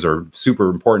progenitors or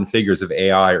super important figures of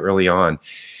AI early on.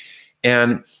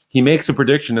 And he makes a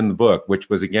prediction in the book, which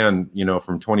was, again,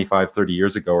 from 25, 30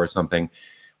 years ago or something,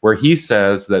 where he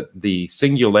says that the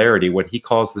singularity, what he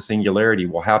calls the singularity,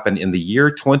 will happen in the year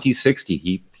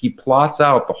 2060. He plots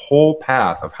out the whole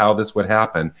path of how this would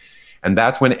happen. And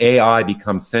that's when AI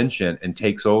becomes sentient and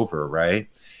takes over, right?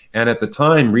 And at the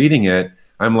time reading it,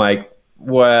 I'm like,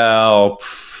 well,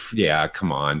 yeah,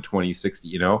 come on, 2060,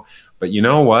 you know? But you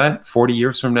know what? 40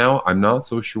 years from now, I'm not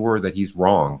so sure that he's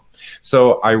wrong.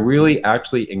 So I really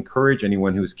actually encourage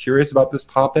anyone who's curious about this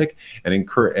topic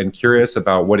and curious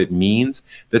about what it means.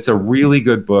 That's a really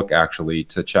good book, actually,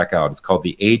 to check out. It's called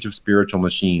The Age of Spiritual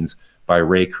Machines by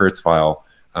Ray Kurzweil.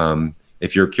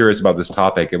 If you're curious about this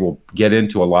topic, it will get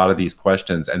into a lot of these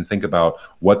questions and think about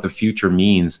what the future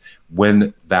means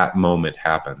when that moment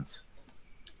happens.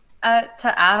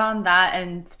 To add on that,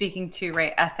 and speaking to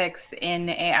ethics in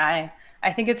AI,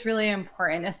 I think it's really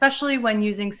important, especially when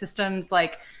using systems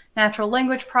like natural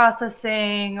language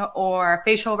processing or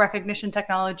facial recognition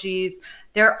technologies.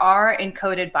 There are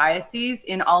encoded biases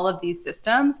in all of these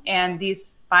systems, and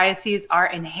these biases are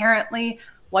inherently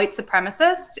white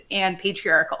supremacist and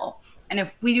patriarchal. And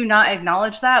if we do not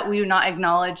acknowledge that, we do not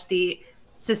acknowledge the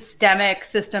systemic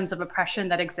systems of oppression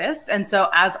that exist. And so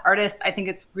as artists, I think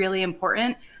it's really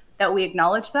important that we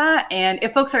acknowledge that. And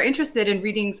if folks are interested in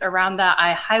readings around that,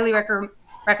 I highly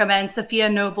recommend Sophia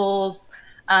Noble's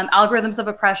Algorithms of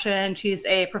Oppression. She's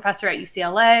a professor at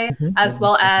UCLA, as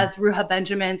well as Ruha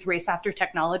Benjamin's Race After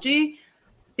Technology.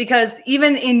 Because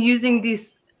even in using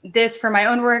this for my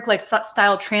own work, like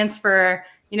style transfer,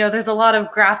 you know, there's a lot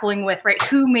of grappling with, right?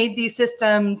 Who made these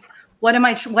systems? What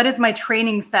is my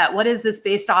training set? What is this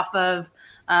based off of?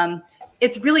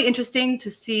 It's really interesting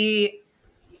to see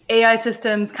AI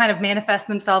systems kind of manifest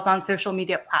themselves on social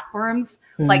media platforms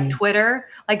like Twitter,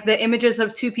 like the images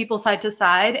of two people side to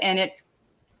side. And it,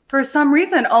 for some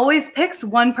reason, always picks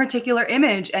one particular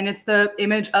image, and it's the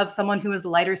image of someone who is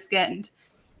lighter skinned.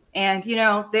 And, you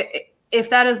know, if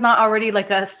that is not already like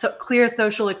a clear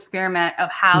social experiment of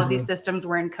how these systems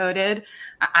were encoded,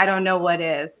 I don't know what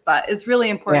is, but it's really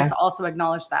important to also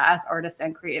acknowledge that as artists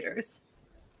and creators.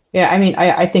 Yeah, I mean,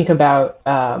 I think about,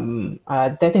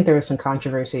 I think there was some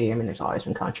controversy. I mean, there's always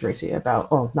been controversy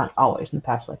about, well, not always, in the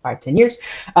past like 5-10 years,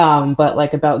 but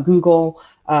like about Google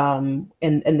and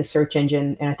the search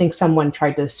engine. And I think someone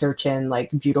tried to search in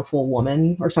like beautiful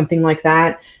woman or something like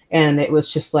that. And it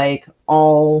was just like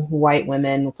all white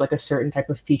women with like a certain type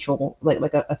of facial,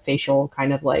 like a facial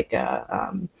kind of like,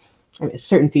 I mean,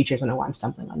 certain features. I don't know why I'm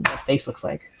stumbling on what face looks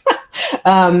like.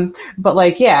 But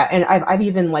like, yeah, and I've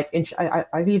even like,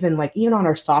 I've even like, even on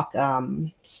our stock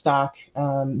video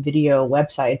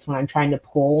websites, when I'm trying to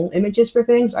pull images for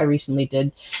things, I recently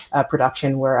did a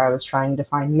production where I was trying to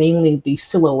find mainly the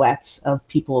silhouettes of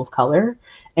people of color.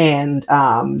 And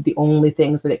the only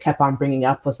things that it kept on bringing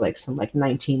up was like some like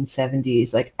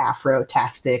 1970s like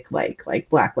Afro-tastic like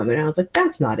black women. And I was like,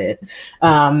 that's not it.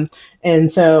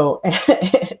 And so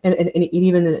and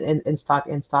even in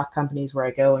stock companies where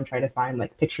I go and try to find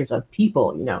like pictures of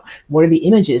people, you know, what are the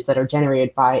images that are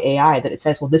generated by AI that it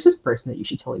says, well, this is the person that you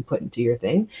should totally put into your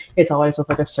thing. It's always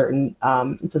like a certain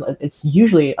it's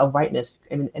usually a whiteness,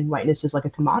 and whiteness is like a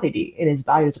commodity. It is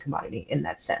valued as a commodity in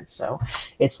that sense. So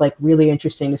it's like really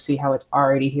interesting to see how it's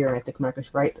already here. And I think Mark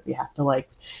is right that we have to, like,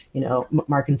 you know,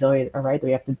 Mark and Zoe are right that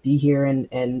we have to be here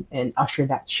and usher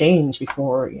that change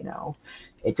before, you know,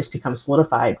 it just becomes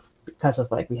solidified because of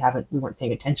like we weren't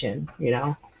paying attention, you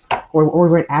know, or we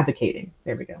weren't advocating.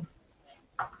 There we go.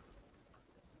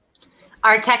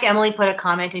 Our tech Emily put a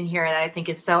comment in here that I think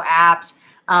is so apt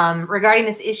regarding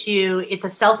this issue. It's a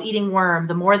self-eating worm.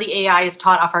 The more the AI is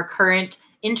taught off our current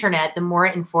internet, the more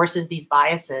it enforces these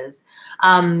biases.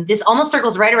 This almost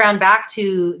circles right around back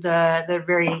to the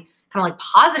very kind of like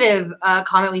positive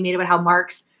comment we made about how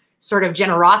Mark's sort of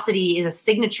generosity is a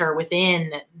signature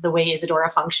within the way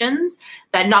Isadora functions,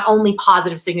 that not only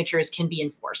positive signatures can be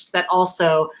enforced, that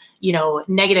also, you know,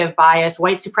 negative bias,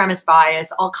 white supremacist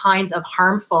bias, all kinds of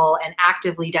harmful and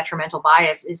actively detrimental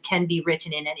bias can be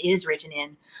written in and is written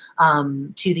in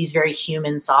to these very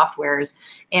human softwares.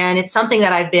 And it's something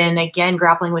that I've been, again,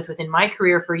 grappling with within my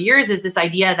career for years, is this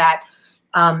idea that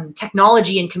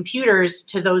technology and computers,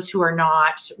 to those who are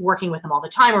not working with them all the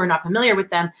time or are not familiar with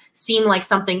them, seem like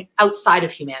something outside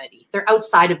of humanity. They're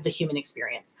outside of the human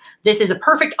experience. This is a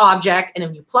perfect object, and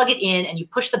when you plug it in and you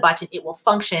push the button, it will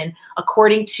function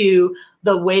according to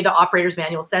the way the operator's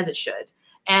manual says it should.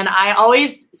 And I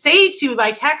always say to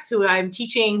my techs who I'm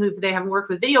teaching, who they haven't worked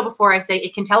with video before, I say,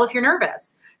 it can tell if you're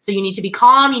nervous. So you need to be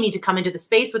calm. You need to come into the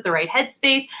space with the right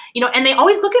headspace, you know, and they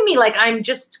always look at me like I'm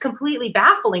just completely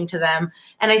baffling to them.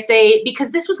 And I say,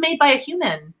 because this was made by a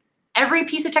human. every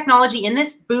piece of technology in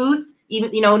this booth, even,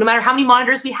 no matter how many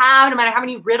monitors we have, no matter how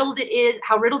riddled it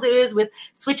is with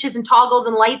switches and toggles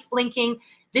and lights blinking,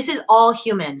 this is all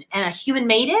human, and a human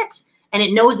made it, and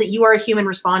it knows that you are a human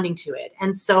responding to it.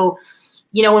 And so,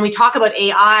 when we talk about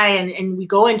AI and we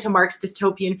go into Mark's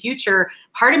dystopian future,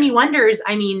 part of me wonders,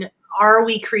 are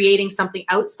we creating something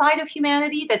outside of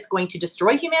humanity that's going to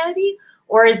destroy humanity?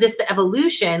 Or is this the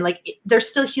evolution? Like, they're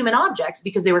still human objects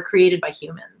because they were created by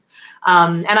humans.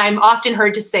 And I'm often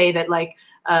heard to say that, like,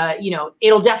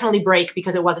 it'll definitely break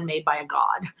because it wasn't made by a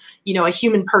god. A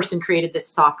human person created this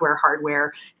software,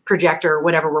 hardware, projector,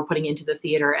 whatever we're putting into the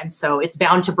theater. And so it's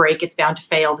bound to break, it's bound to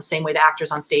fail, the same way the actors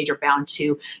on stage are bound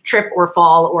to trip or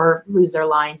fall or lose their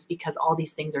lines, because all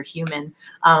these things are human.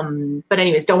 But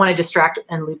anyways, don't want to distract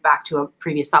and loop back to a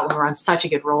previous thought when we're on such a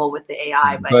good roll with the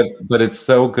AI. But it's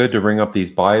so good to bring up these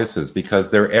biases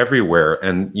because they're everywhere.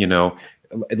 And,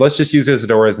 let's just use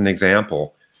Isadora as an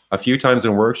example. A few times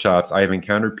in workshops, I have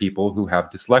encountered people who have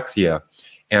dyslexia,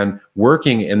 and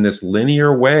working in this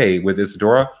linear way with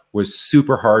Isadora was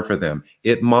super hard for them.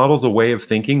 It models a way of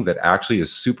thinking that actually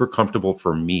is super comfortable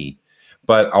for me.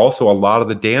 But also a lot of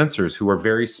the dancers who are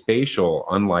very spatial,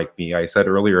 unlike me. I said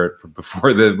earlier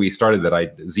before we started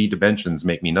that Z dimensions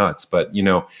make me nuts, but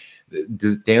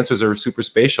dancers are super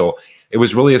spatial. It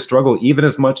was really a struggle, even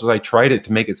as much as I tried it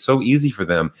to make it so easy for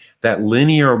them. That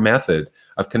linear method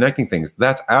of connecting things,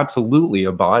 that's absolutely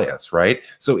a bias, right?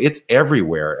 So it's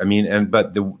everywhere.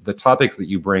 But the topics that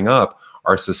you bring up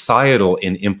are societal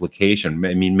in implication.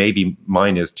 Maybe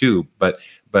mine is too, but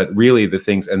really the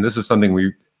things, and this is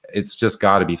something it's just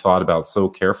got to be thought about so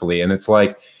carefully. And it's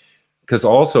like, because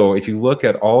also if you look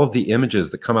at all of the images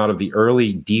that come out of the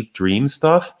early deep dream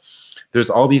stuff, there's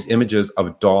all these images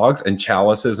of dogs and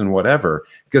chalices and whatever,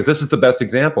 because this is the best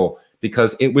example,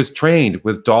 because it was trained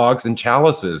with dogs and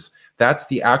chalices. That's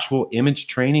the actual image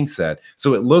training set.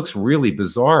 So it looks really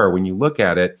bizarre when you look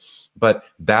at it, but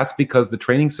that's because the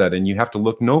training set, and you have to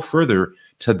look no further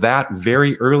to that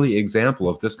very early example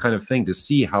of this kind of thing to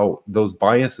see how those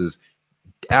biases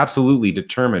absolutely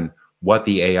determine what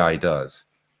the AI does.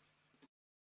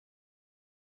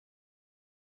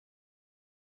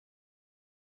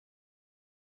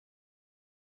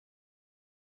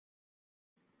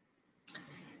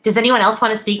 Does anyone else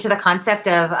want to speak to the concept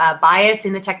of bias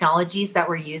in the technologies that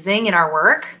we're using in our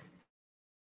work?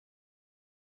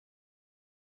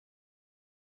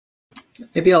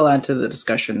 Maybe I'll add to the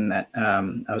discussion that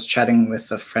I was chatting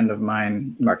with a friend of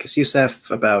mine, Marcus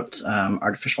Youssef, about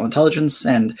artificial intelligence,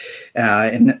 and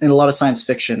in a lot of science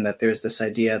fiction that there's this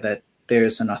idea that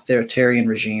there's an authoritarian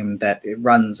regime that it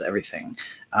runs everything.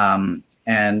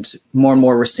 And more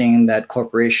we're seeing that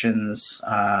corporations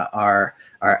are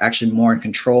actually more in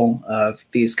control of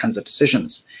these kinds of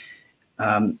decisions.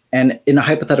 And in a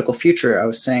hypothetical future, I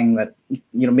was saying that,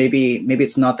 maybe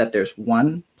it's not that there's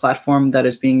one platform that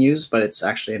is being used, but it's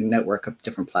actually a network of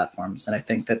different platforms. And I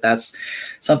think that that's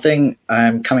something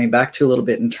I'm coming back to a little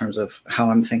bit in terms of how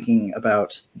I'm thinking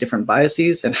about different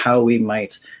biases and how we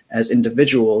might, as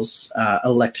individuals,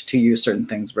 elect to use certain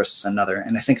things versus another.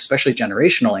 And I think especially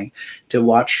generationally, to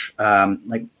watch,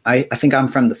 I think I'm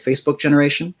from the Facebook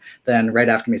generation, then right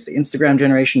after me is the Instagram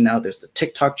generation, now there's the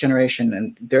TikTok generation,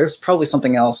 and there's probably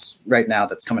something else right now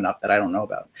that's coming up that I don't know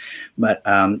about. But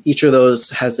each of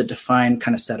those has a defined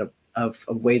kind of set of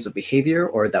ways of behavior,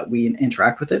 or that we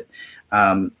interact with it.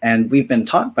 And we've been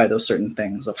taught by those certain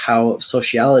things of how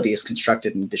sociality is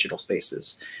constructed in digital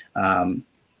spaces.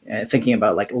 Thinking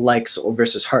about like likes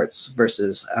versus hearts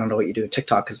versus, I don't know what you do in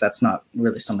TikTok, because that's not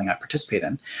really something I participate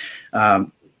in.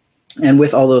 And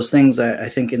with all those things, I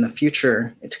think in the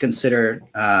future to consider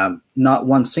not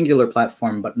one singular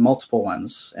platform, but multiple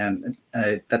ones. And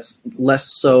that's less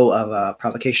so of a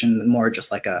provocation, more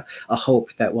just like a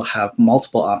hope that we'll have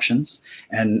multiple options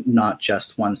and not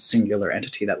just one singular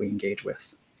entity that we engage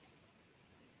with.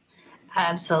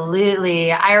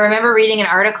 Absolutely. I remember reading an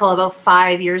article about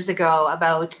 5 years ago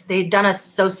about,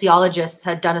 sociologists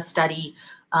had done a study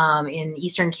in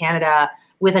Eastern Canada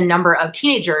with a number of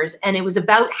teenagers, and it was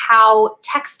about how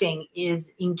texting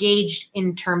is engaged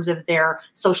in terms of their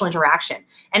social interaction.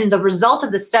 And the result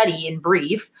of the study, in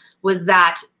brief, was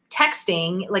that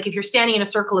texting, like if you're standing in a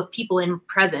circle of people in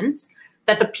presence,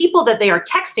 that the people that they are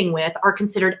texting with are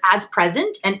considered as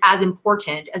present and as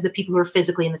important as the people who are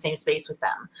physically in the same space with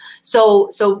them.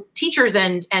 So teachers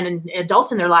and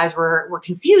adults in their lives were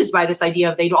confused by this idea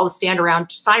of they'd all stand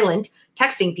around silent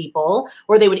texting people,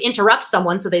 or they would interrupt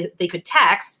someone so they could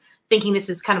text, thinking this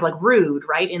is kind of like rude,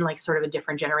 right? In like sort of a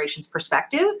different generation's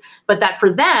perspective. But that for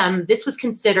them, this was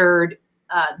considered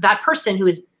that person who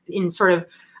is in sort of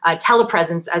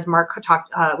telepresence, as Mark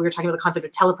talked, we were talking about the concept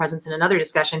of telepresence in another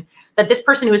discussion, that this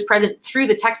person who was present through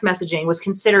the text messaging was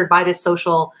considered by this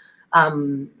social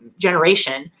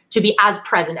generation to be as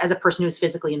present as a person who's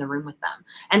physically in the room with them.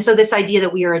 And so this idea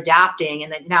that we are adapting,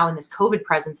 and that now in this COVID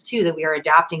presence too, that we are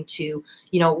adapting to,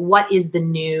 you know, what is the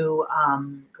new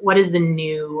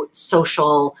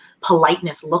social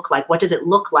politeness look like? What does it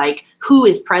look like? Who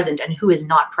is present and who is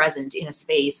not present in a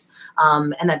space?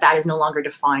 And that is no longer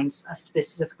defined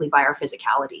specifically by our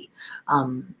physicality.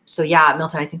 So yeah,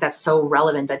 Milton, I think that's so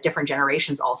relevant that different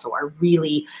generations also are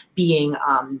really being,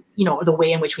 you know, the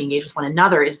way in which we engage with one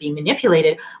another is being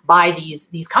manipulated by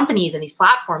these companies and these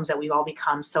platforms that we've all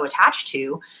become so attached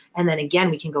to. And then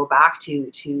again, we can go back to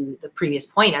the previous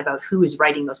point about who is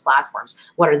writing those platforms,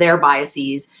 what are their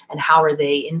biases, and how are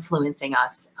they influencing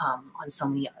us on so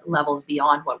many levels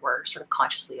beyond what we're sort of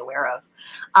consciously aware of.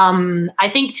 I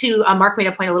think too, Mark made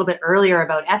a point a little bit earlier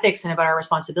about ethics and about our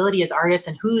responsibility as artists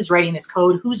and who's writing this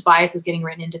code, whose bias is getting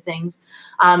written into things.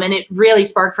 And it really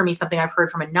sparked for me something I've heard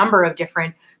from a number of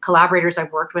different collaborators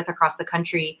I've worked with across the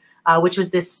country, which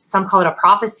was this, some call it a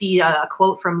prophecy, a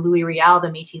quote from Louis Riel, the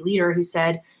Métis leader, who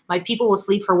said, "My people will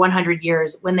sleep for 100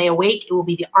 years. When they awake, it will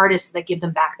be the artists that give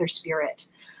them back their spirit."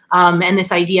 And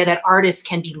this idea that artists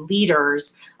can be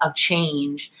leaders of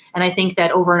change. And I think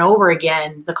that over and over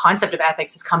again, the concept of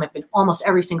ethics has come up in almost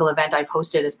every single event I've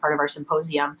hosted as part of our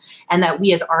symposium. And that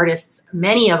we as artists,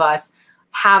 many of us,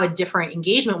 have a different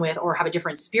engagement with or have a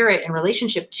different spirit and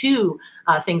relationship to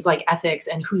things like ethics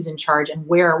and who's in charge and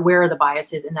where are the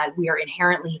biases, and that we are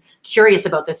inherently curious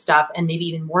about this stuff, and maybe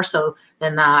even more so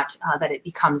than that, that it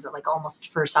becomes like almost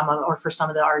for some of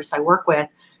the artists I work with,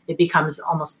 it becomes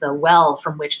almost the well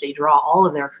from which they draw all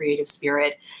of their creative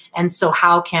spirit. And so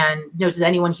how can, you know, does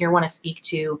anyone here want to speak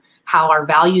to how our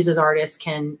values as artists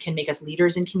can make us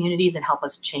leaders in communities and help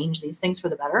us change these things for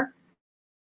the better?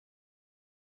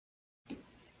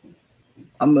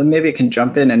 Maybe I can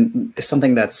jump in, and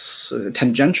something that's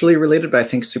tangentially related, but I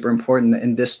think super important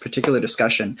in this particular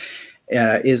discussion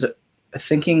is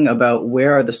thinking about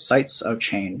where are the sites of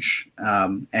change,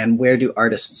 and where do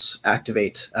artists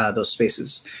activate those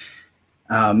spaces.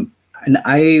 And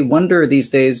I wonder these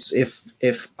days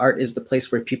if art is the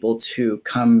place where people to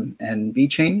come and be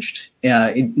changed,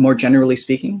 more generally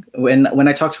speaking. When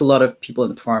I talk to a lot of people in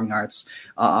the performing arts,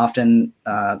 often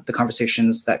the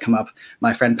conversations that come up,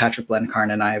 my friend Patrick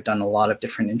Blencarn and I have done a lot of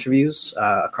different interviews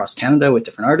across Canada with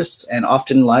different artists, and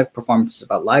often live performance is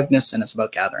about liveness and it's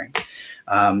about gathering.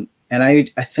 And I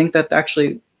think that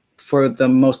actually for the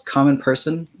most common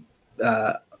person,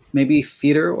 maybe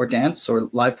theater or dance or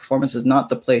live performance is not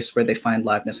the place where they find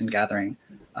liveness and gathering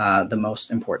the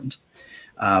most important.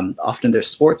 Often there's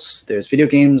sports, there's video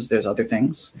games, there's other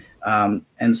things.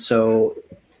 And so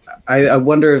I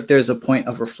wonder if there's a point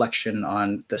of reflection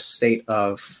on the state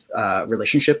of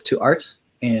relationship to art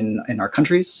in our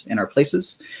countries, in our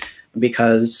places,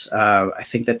 because I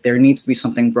think that there needs to be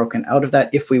something broken out of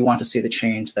that if we want to see the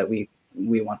change that we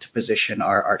want to position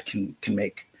our art can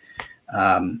make.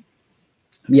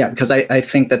 Yeah, because I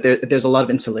think that there's a lot of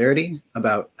insularity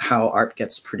about how art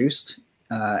gets produced,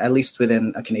 at least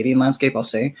within a Canadian landscape. I'll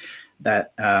say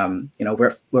that you know,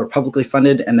 we're publicly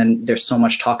funded, and then there's so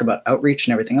much talk about outreach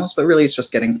and everything else, but really it's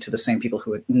just getting to the same people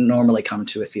who would normally come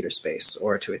to a theater space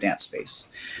or to a dance space.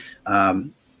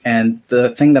 And the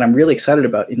thing that I'm really excited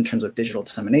about in terms of digital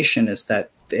dissemination is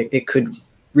that it could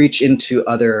reach into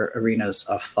other arenas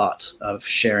of thought, of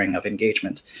sharing, of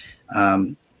engagement.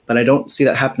 But I don't see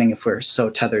that happening if we're so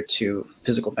tethered to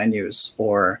physical venues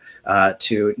or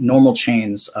to normal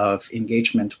chains of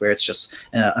engagement where it's just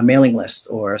a mailing list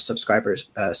or a subscribers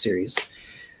series.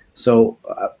 So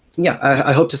yeah,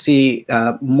 I hope to see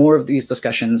more of these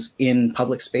discussions in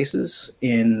public spaces,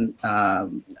 in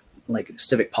like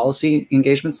civic policy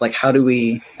engagements. Like how do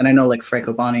we, and I know like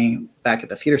Franco Boni back at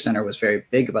the Theatre Center was very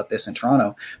big about this in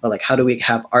Toronto, but like how do we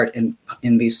have art in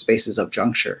these spaces of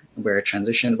juncture where a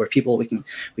transition, where people, we can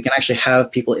actually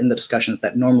have people in the discussions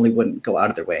that normally wouldn't go out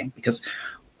of their way, because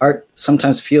art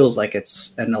sometimes feels like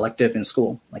it's an elective in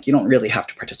school. Like you don't really have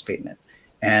to participate in it.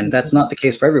 And that's not the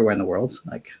case for everywhere in the world.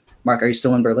 Like, Mark, are you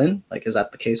still in Berlin? Like, is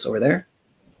that the case over there?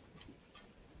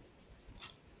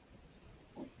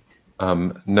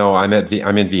 No, I'm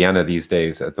in Vienna these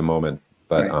days at the moment,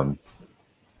 but right.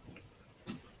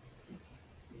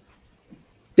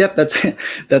 Yep,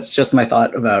 that's just my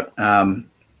thought about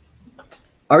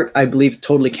art. I believe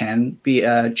totally can be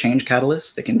a change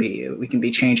catalyst. We can be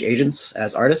change agents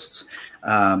as artists,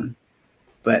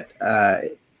 but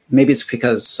maybe it's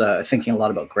because thinking a lot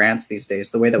about grants these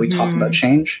days, the way that we talk about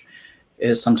change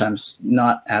is sometimes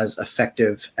not as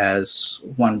effective as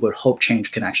one would hope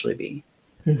change can actually be.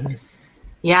 Mm-hmm.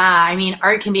 Yeah, I mean,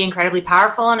 art can be incredibly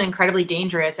powerful and incredibly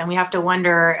dangerous. And we have to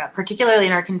wonder, particularly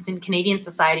in our Canadian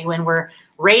society, when we're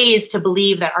raised to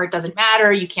believe that art doesn't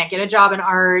matter, you can't get a job in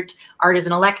art, art is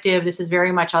an elective. This is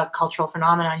very much a cultural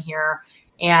phenomenon here.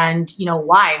 And, you know,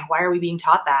 why? Why are we being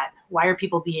taught that? Why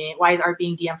is art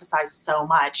being de-emphasized so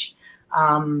much?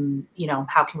 You know,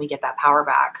 how can we get that power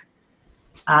back?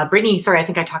 Brittany, sorry, I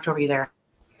think I talked over you there.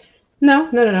 No,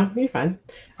 you're fine.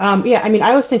 Yeah, I mean,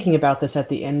 I was thinking about this at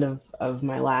the end of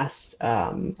my last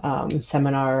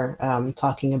seminar,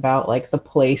 talking about like the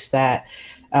place that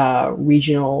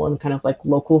regional and kind of like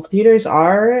local theaters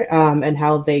are, and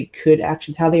how they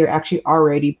are actually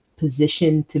already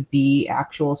positioned to be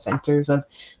actual centers of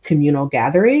communal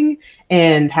gathering,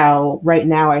 and how right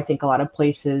now I think a lot of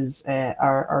places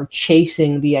are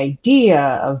chasing the idea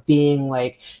of being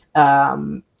like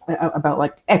about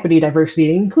like equity,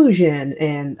 diversity, and inclusion,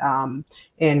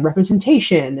 and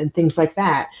representation and things like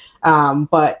that.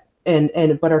 But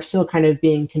are still kind of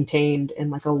being contained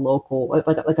in like a local,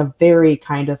 like a very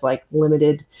kind of like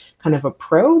limited kind of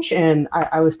approach. And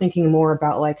I was thinking more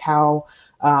about like how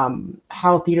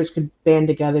theaters could band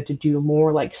together to do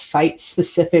more like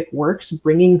site-specific works,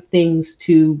 bringing things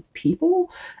to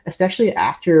people, especially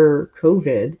after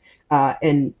COVID.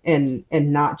 And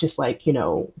not just like, you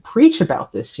know, preach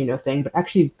about this, you know, thing, but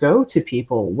actually go to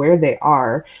people where they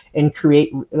are and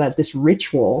create this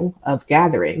ritual of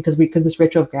gathering. Because this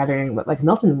ritual of gathering, like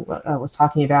Milton was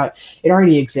talking about, it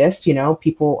already exists. You know,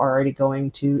 people are already going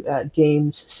to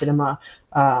games, cinema,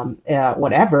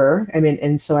 whatever. I mean,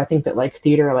 and so I think that like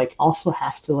theater like also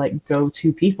has to like go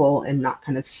to people and not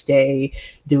kind of stay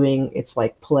doing its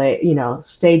like play, you know,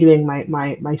 stay doing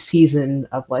my season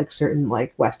of like certain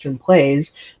like Western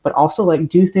plays, but also like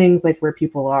do things like where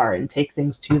people are and take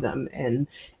things to them and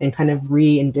kind of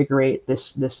reinvigorate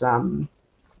this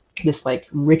like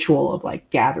ritual of like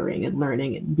gathering and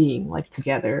learning and being like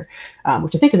together,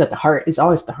 which I think is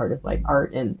always at the heart of like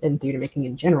art and theater making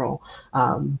in general.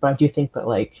 But I do think that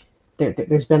like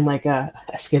there's been like a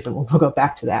schism. We'll go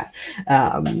back to that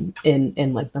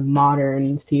in like the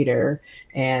modern theater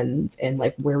and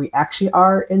like where we actually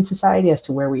are in society as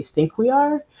to where we think we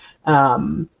are.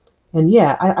 And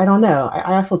yeah, I don't know.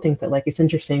 I also think that like it's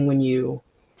interesting when you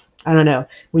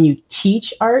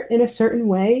teach art in a certain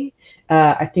way.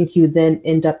 I think you then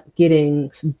end up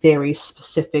getting some very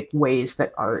specific ways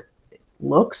that art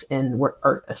looks and where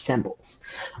art assembles.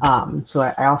 So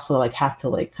I also like have to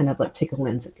like kind of like take a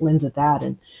lens at that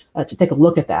and to take a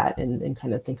look at that and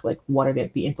kind of think like what are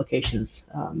the implications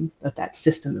of that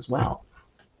system as well.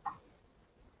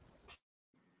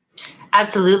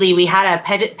 Absolutely. We had a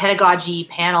pedagogy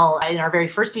panel in our very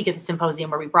first week at the symposium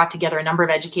where we brought together a number of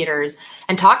educators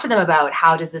and talked to them about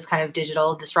how does this kind of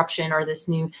digital disruption or this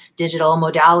new digital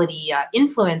modality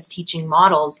influence teaching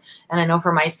models. And I know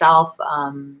for myself,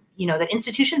 you know, that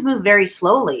institutions move very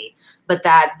slowly, but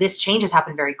that this change has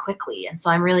happened very quickly. And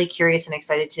so I'm really curious and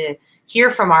excited to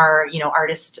hear from our, you know,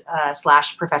 artist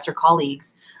 / professor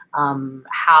colleagues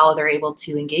how they're able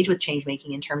to engage with change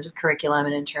making in terms of curriculum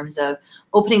and in terms of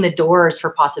opening the doors for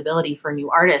possibility for new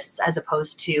artists, as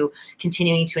opposed to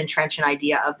continuing to entrench an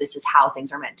idea of this is how things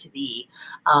are meant to be.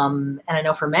 And I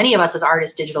know for many of us as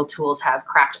artists, digital tools have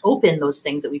cracked open those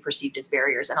things that we perceived as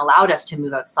barriers and allowed us to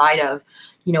move outside of,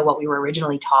 you know, what we were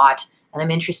originally taught. And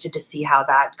I'm interested to see how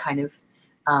that kind of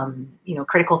you know,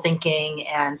 critical thinking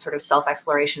and sort of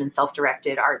self-exploration and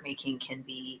self-directed art making can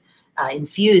be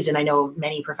infused. And I know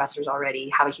many professors already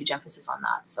have a huge emphasis on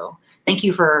that. So thank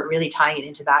you for really tying it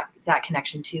into that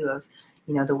connection too of,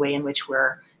 you know, the way in which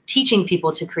we're teaching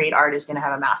people to create art is going to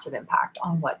have a massive impact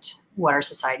on what our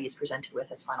society is presented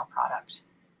with as final product.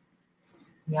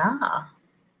 Yeah.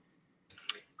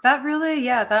 That really,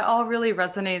 yeah, that all really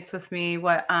resonates with me.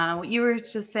 What you were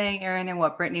just saying, Erin, and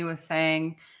what Brittany was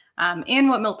saying, and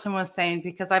what Milton was saying,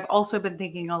 because I've also been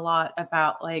thinking a lot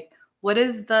about like, what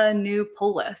is the new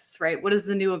polis, right? What is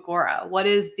the new agora? What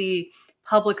is the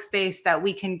public space that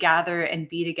we can gather and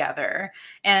be together?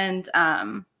 And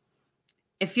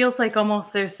it feels like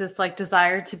almost there's this like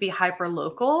desire to be hyper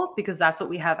local because that's what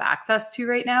we have access to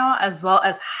right now, as well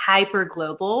as hyper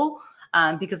global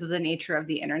because of the nature of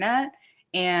the internet.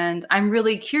 And I'm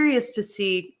really curious to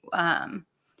see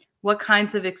what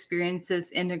kinds of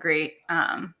experiences integrate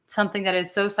something that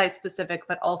is so site specific,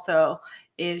 but also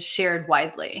is shared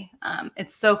widely.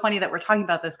 It's so funny that we're talking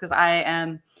about this because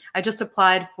I just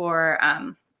applied for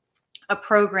a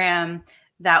program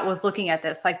that was looking at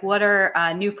this, like what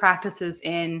are new practices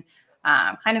in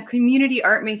kind of community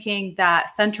art making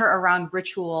that center around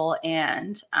ritual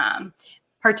and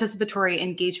participatory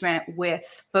engagement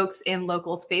with folks in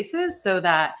local spaces so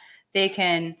that they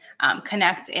can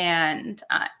connect and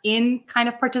in kind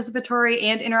of participatory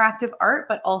and interactive art,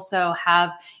 but also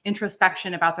have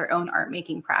introspection about their own art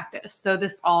making practice. So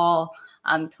this all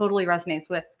totally resonates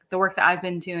with the work that I've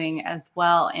been doing as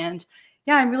well. And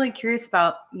yeah, I'm really curious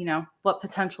about, you know, what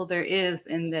potential there is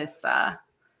in this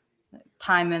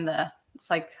time in the, it's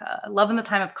like love in the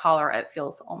time of cholera, it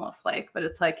feels almost like, but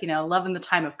it's like, you know, love in the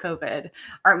time of COVID,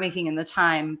 art making in the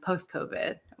time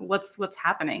post-COVID. What's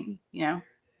happening, you know?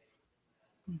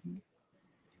 Mm-hmm.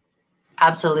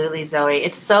 Absolutely, Zoe.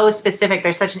 It's so specific.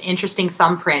 There's such an interesting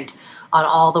thumbprint on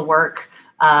all the work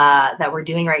that we're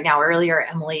doing right now. Earlier,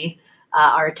 Emily,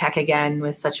 our tech again,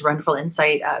 with such wonderful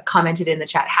insight, commented in the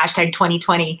chat, hashtag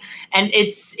 2020. And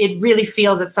it really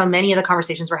feels that so many of the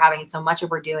conversations we're having and so much of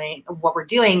what we're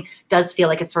doing does feel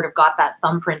like it's sort of got that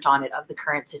thumbprint on it of the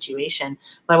current situation.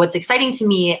 But what's exciting to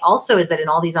me also is that in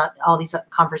all these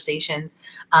conversations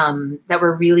that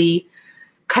we're really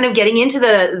kind of getting into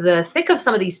the thick of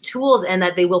some of these tools, and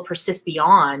that they will persist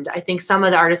beyond. I think some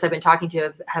of the artists I've been talking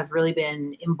to have really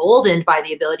been emboldened by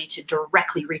the ability to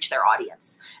directly reach their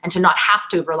audience and to not have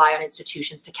to rely on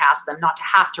institutions to cast them, not to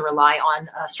have to rely on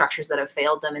structures that have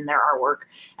failed them in their artwork,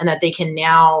 and that they can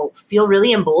now feel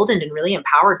really emboldened and really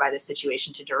empowered by this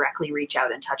situation to directly reach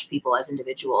out and touch people as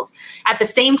individuals. At the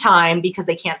same time, because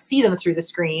they can't see them through the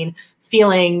screen,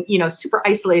 feeling, you know, super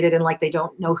isolated and like they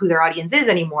don't know who their audience is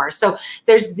anymore. So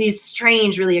there's these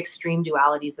strange, really extreme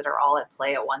dualities that are all at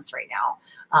play at once right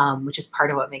now, which is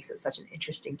part of what makes it such an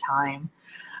interesting time.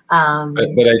 But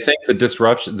I think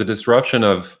the disruption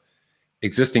of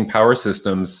existing power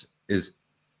systems is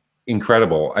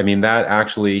incredible. I mean, that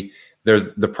actually,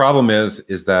 the problem is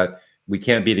that we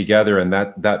can't be together, and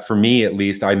that for me at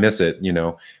least, I miss it, you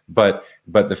know. But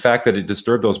the fact that it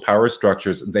disturbed those power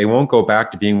structures, they won't go back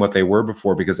to being what they were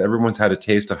before, because everyone's had a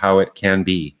taste of how it can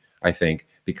be, I think,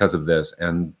 because of this,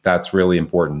 and that's really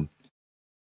important.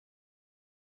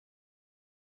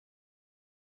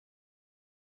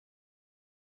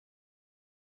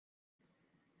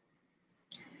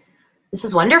 This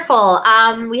is wonderful.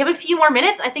 We have a few more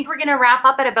minutes. I think we're going to wrap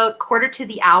up at about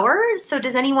 1:45. So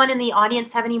does anyone in the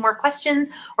audience have any more questions,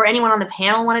 or anyone on the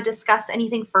panel want to discuss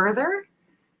anything further?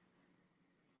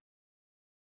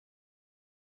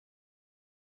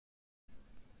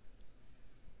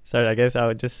 So I guess I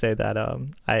would just say that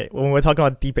when we're talking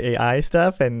about deep AI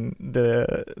stuff, and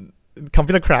the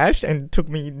computer crashed and took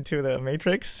me into the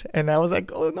matrix, and I was like,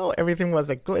 oh no, everything was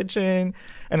like glitching,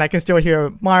 and I can still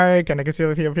hear Mark, and I can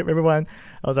still hear everyone.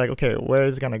 I was like, okay, where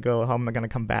is it gonna go? How am I gonna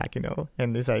come back? You know?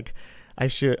 And it's like, I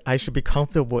should be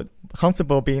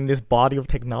comfortable being this body of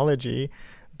technology,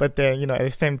 but then, you know, at the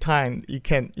same time, you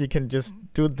can just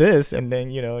do this, and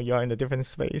then, you know, you're in a different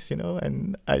space, you know.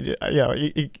 And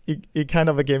it kind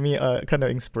of gave me a kind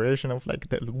of inspiration of like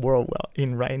the world we're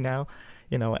in right now.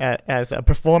 You know, as a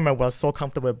performer, we're so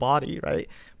comfortable with body, right?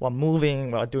 We're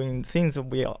moving, we're doing things that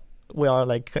we are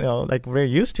like, you know, like very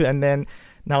used to. And then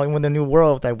now in the new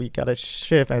world, that we gotta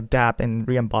shift, adapt, and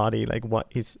re-embody like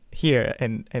what is here,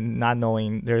 and not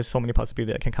knowing there's so many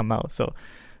possibilities that can come out. So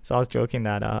I was joking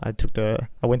that I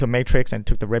went to Matrix and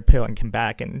took the red pill and came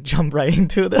back and jumped right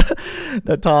into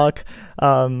the talk.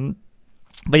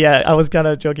 But yeah, I was kind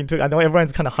of joking too. I know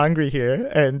everyone's kind of hungry here,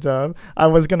 and I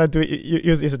was gonna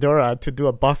use Isadora to do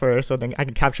a buffer, so then I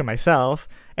can capture myself,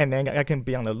 and then I can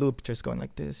be on the loop, just going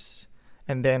like this,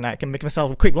 and then I can make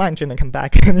myself a quick lunch and then come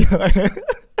back, and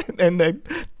and then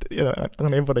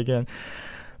unable again.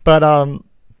 But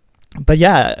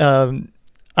yeah,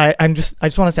 I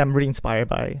just want to say I'm really inspired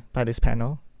by this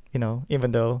panel. You know,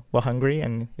 even though we're hungry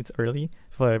and it's early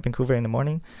for Vancouver in the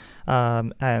morning,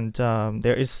 and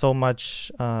there is so much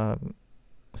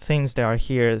things that are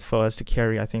here for us to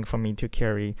carry. I think for me to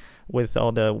carry, with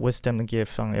all the wisdom and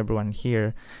gifts from everyone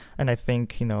here, and I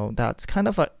think, you know, that's kind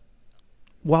of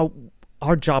well,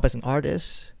 our job as an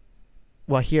artist,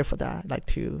 we're here for that, like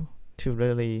to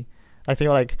really. I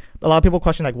think like a lot of people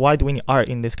question like, why do we need art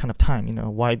in this kind of time? You know,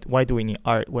 why do we need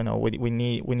art? You know, we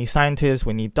need scientists,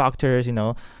 we need doctors. You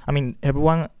know, I mean,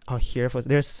 everyone are here for.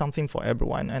 There's something for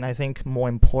everyone, and I think more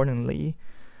importantly,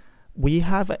 we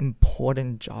have an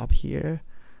important job here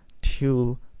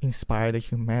to inspire the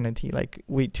humanity. Like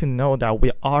to know that we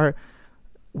are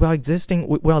existing.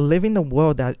 We are living in a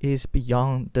world that is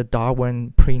beyond the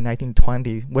Darwin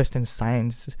pre-1920 Western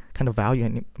science kind of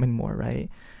value anymore,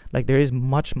 right? Like there is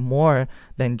much more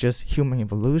than just human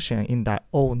evolution in that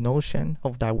old notion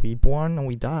of that we born and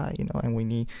we die, you know, and we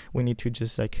need to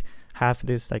just like have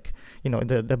this like, you know,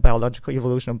 the biological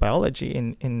evolution of biology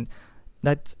in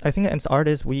that. I think as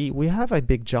artists we have a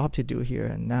big job to do here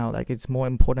and now. Like it's more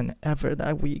important than ever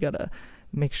that we gotta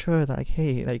make sure that, like,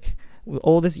 hey, like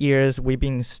all these years we've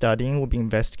been studying, we've been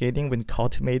investigating, we've been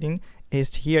cultivating,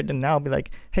 is here to now be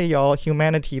like, hey y'all,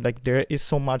 humanity, like there is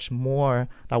so much more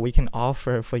that we can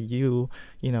offer for you,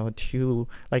 you know, to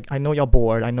like, I know you're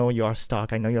bored, I know you're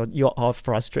stuck, I know you're all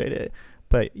frustrated,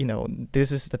 but you know,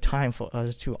 this is the time for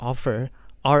us to offer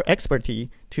our expertise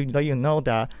to let you know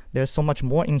that there's so much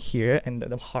more in here, and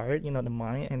the heart, you know, the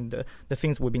mind, and the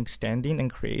things we've been standing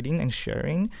and creating and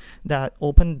sharing that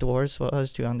open doors for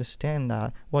us to understand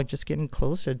that we're just getting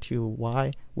closer to why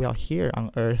we are here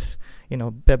on earth, you know,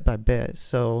 bit by bit.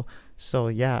 So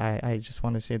yeah, I just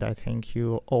want to say that thank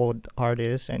you all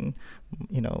artists and,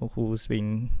 you know, who's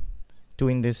been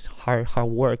doing this hard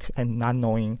work and not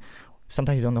knowing.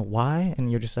 Sometimes you don't know why,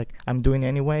 and you're just like, I'm doing it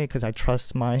anyway because I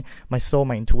trust my soul,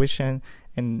 my intuition.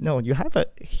 And no, you have a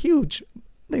huge,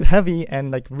 like, heavy and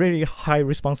like really high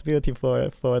responsibility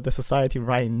for the society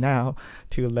right now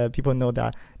to let people know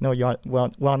that no,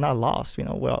 we're not lost. You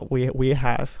know, we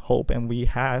have hope, and we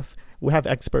have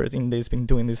experts in this, been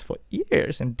doing this for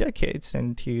years and decades,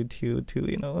 and to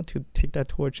you know, to take that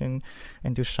torch and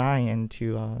to shine and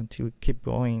to keep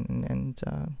going and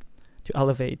to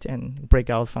elevate and break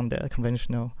out from the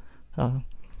conventional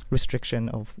restriction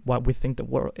of what we think the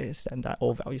world is, and that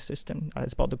old value system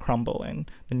is about to crumble, and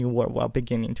the new world we're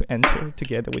beginning to enter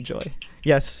together with joy.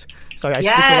 Yes. Sorry, I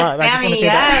speak a lot. Sammy, I just want to say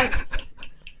that.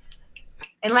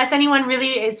 Unless anyone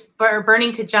really is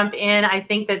burning to jump in, I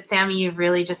think that, Sammy, you've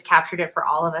really just captured it for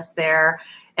all of us there,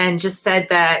 and just said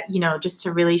that, you know, just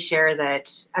to really share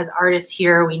that as artists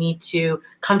here, we need to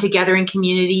come together in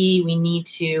community. We need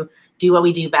to do what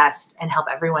we do best and help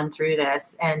everyone through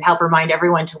this, and help remind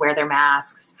everyone to wear their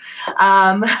masks.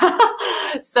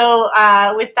 So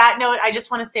with that note, I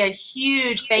just want to say a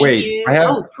huge thank you.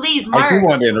 Please, Mark. I do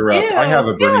want to interrupt. I have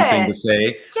a burning thing to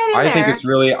say. I think it's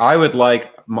really, I would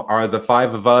like the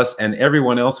five of us and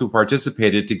everyone else who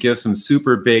participated to give some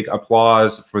super big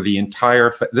applause for the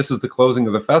entire, this is the closing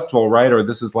of the festival, right? Or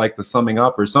this is like the summing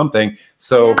up or something.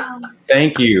 So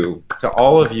thank you to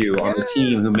all of you on the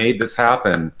team who made this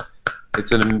happen.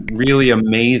 It's a really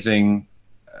amazing,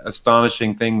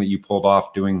 astonishing thing that you pulled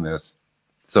off doing this.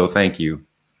 So thank you.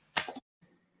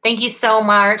 Thank you so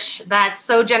much. That's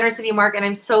so generous of you, Mark. And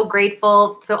I'm so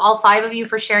grateful to all five of you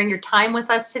for sharing your time with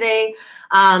us today.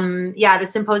 Yeah, the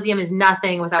symposium is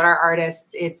nothing without our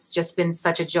artists. It's just been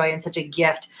such a joy and such a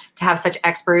gift to have such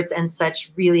experts and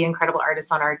such really incredible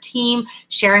artists on our team,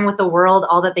 sharing with the world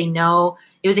all that they know.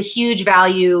 It was a huge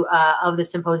value of the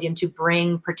symposium to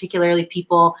bring particularly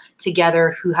people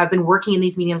together who have been working in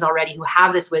these mediums already, who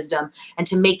have this wisdom, and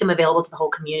to make them available to the whole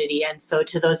community. And so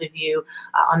to those of you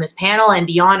on this panel and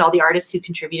beyond, all the artists who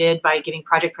contributed by giving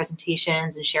project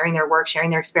presentations and sharing their work,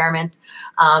 sharing their experiments,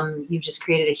 you've just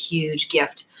created a huge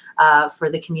gift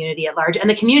for the community at large. And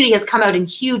the community has come out in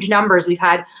huge numbers. We've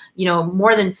had, you know,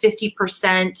 more than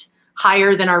 50%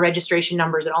 higher than our registration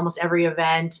numbers at almost every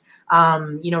event.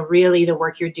 You know, really the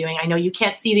work you're doing. I know you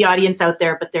can't see the audience out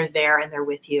there, but they're there and they're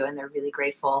with you, and they're really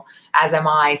grateful, as am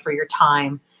I, for your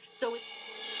time. So